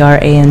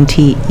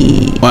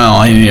 Flagrante. Well,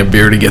 I need a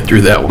beer to get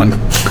through that one.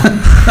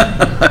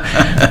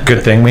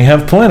 Good thing we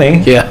have plenty.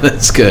 Yeah,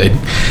 that's good.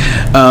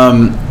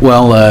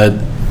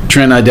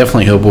 Trent, I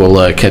definitely hope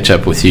we'll catch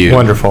up with you.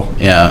 Wonderful.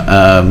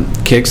 Yeah.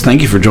 Kicks,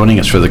 thank you for joining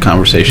us for the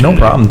conversation. No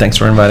problem. Thanks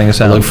for inviting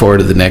us out. I look forward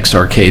to the next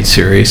arcade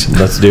series.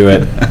 Let's do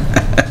it.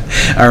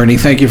 Irony,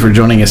 thank you for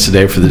joining us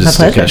today for the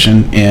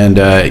discussion. And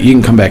you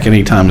can come back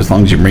anytime as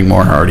long as you bring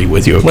more Hardy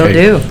with you,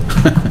 okay? Will do.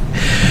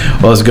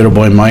 Well, as a good old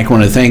boy Mike, I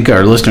want to thank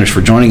our listeners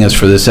for joining us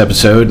for this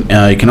episode.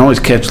 You can always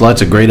catch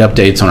lots of great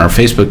updates on our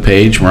Facebook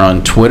page. We're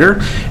on Twitter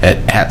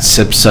at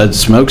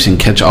SipSudsSmokes, and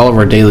catch all of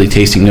our daily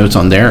tasting notes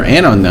on there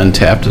and on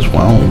Untappd as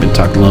well. We've been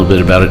talking a little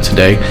bit about it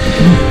today.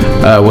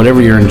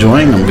 Whatever you're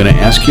enjoying, I'm going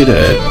to ask you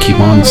to keep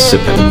on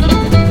sipping.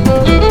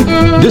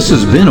 This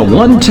has been a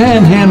One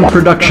Tan Hand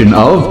production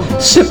of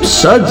Sip,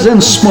 Suds,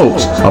 and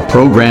Smokes, a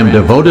program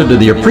devoted to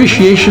the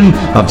appreciation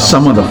of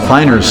some of the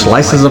finer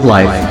slices of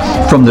life.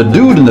 From the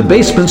Dude in the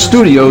Basement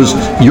Studios,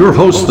 your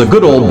hosts, the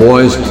Good Old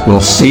Boys, will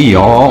see you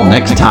all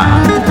next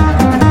time.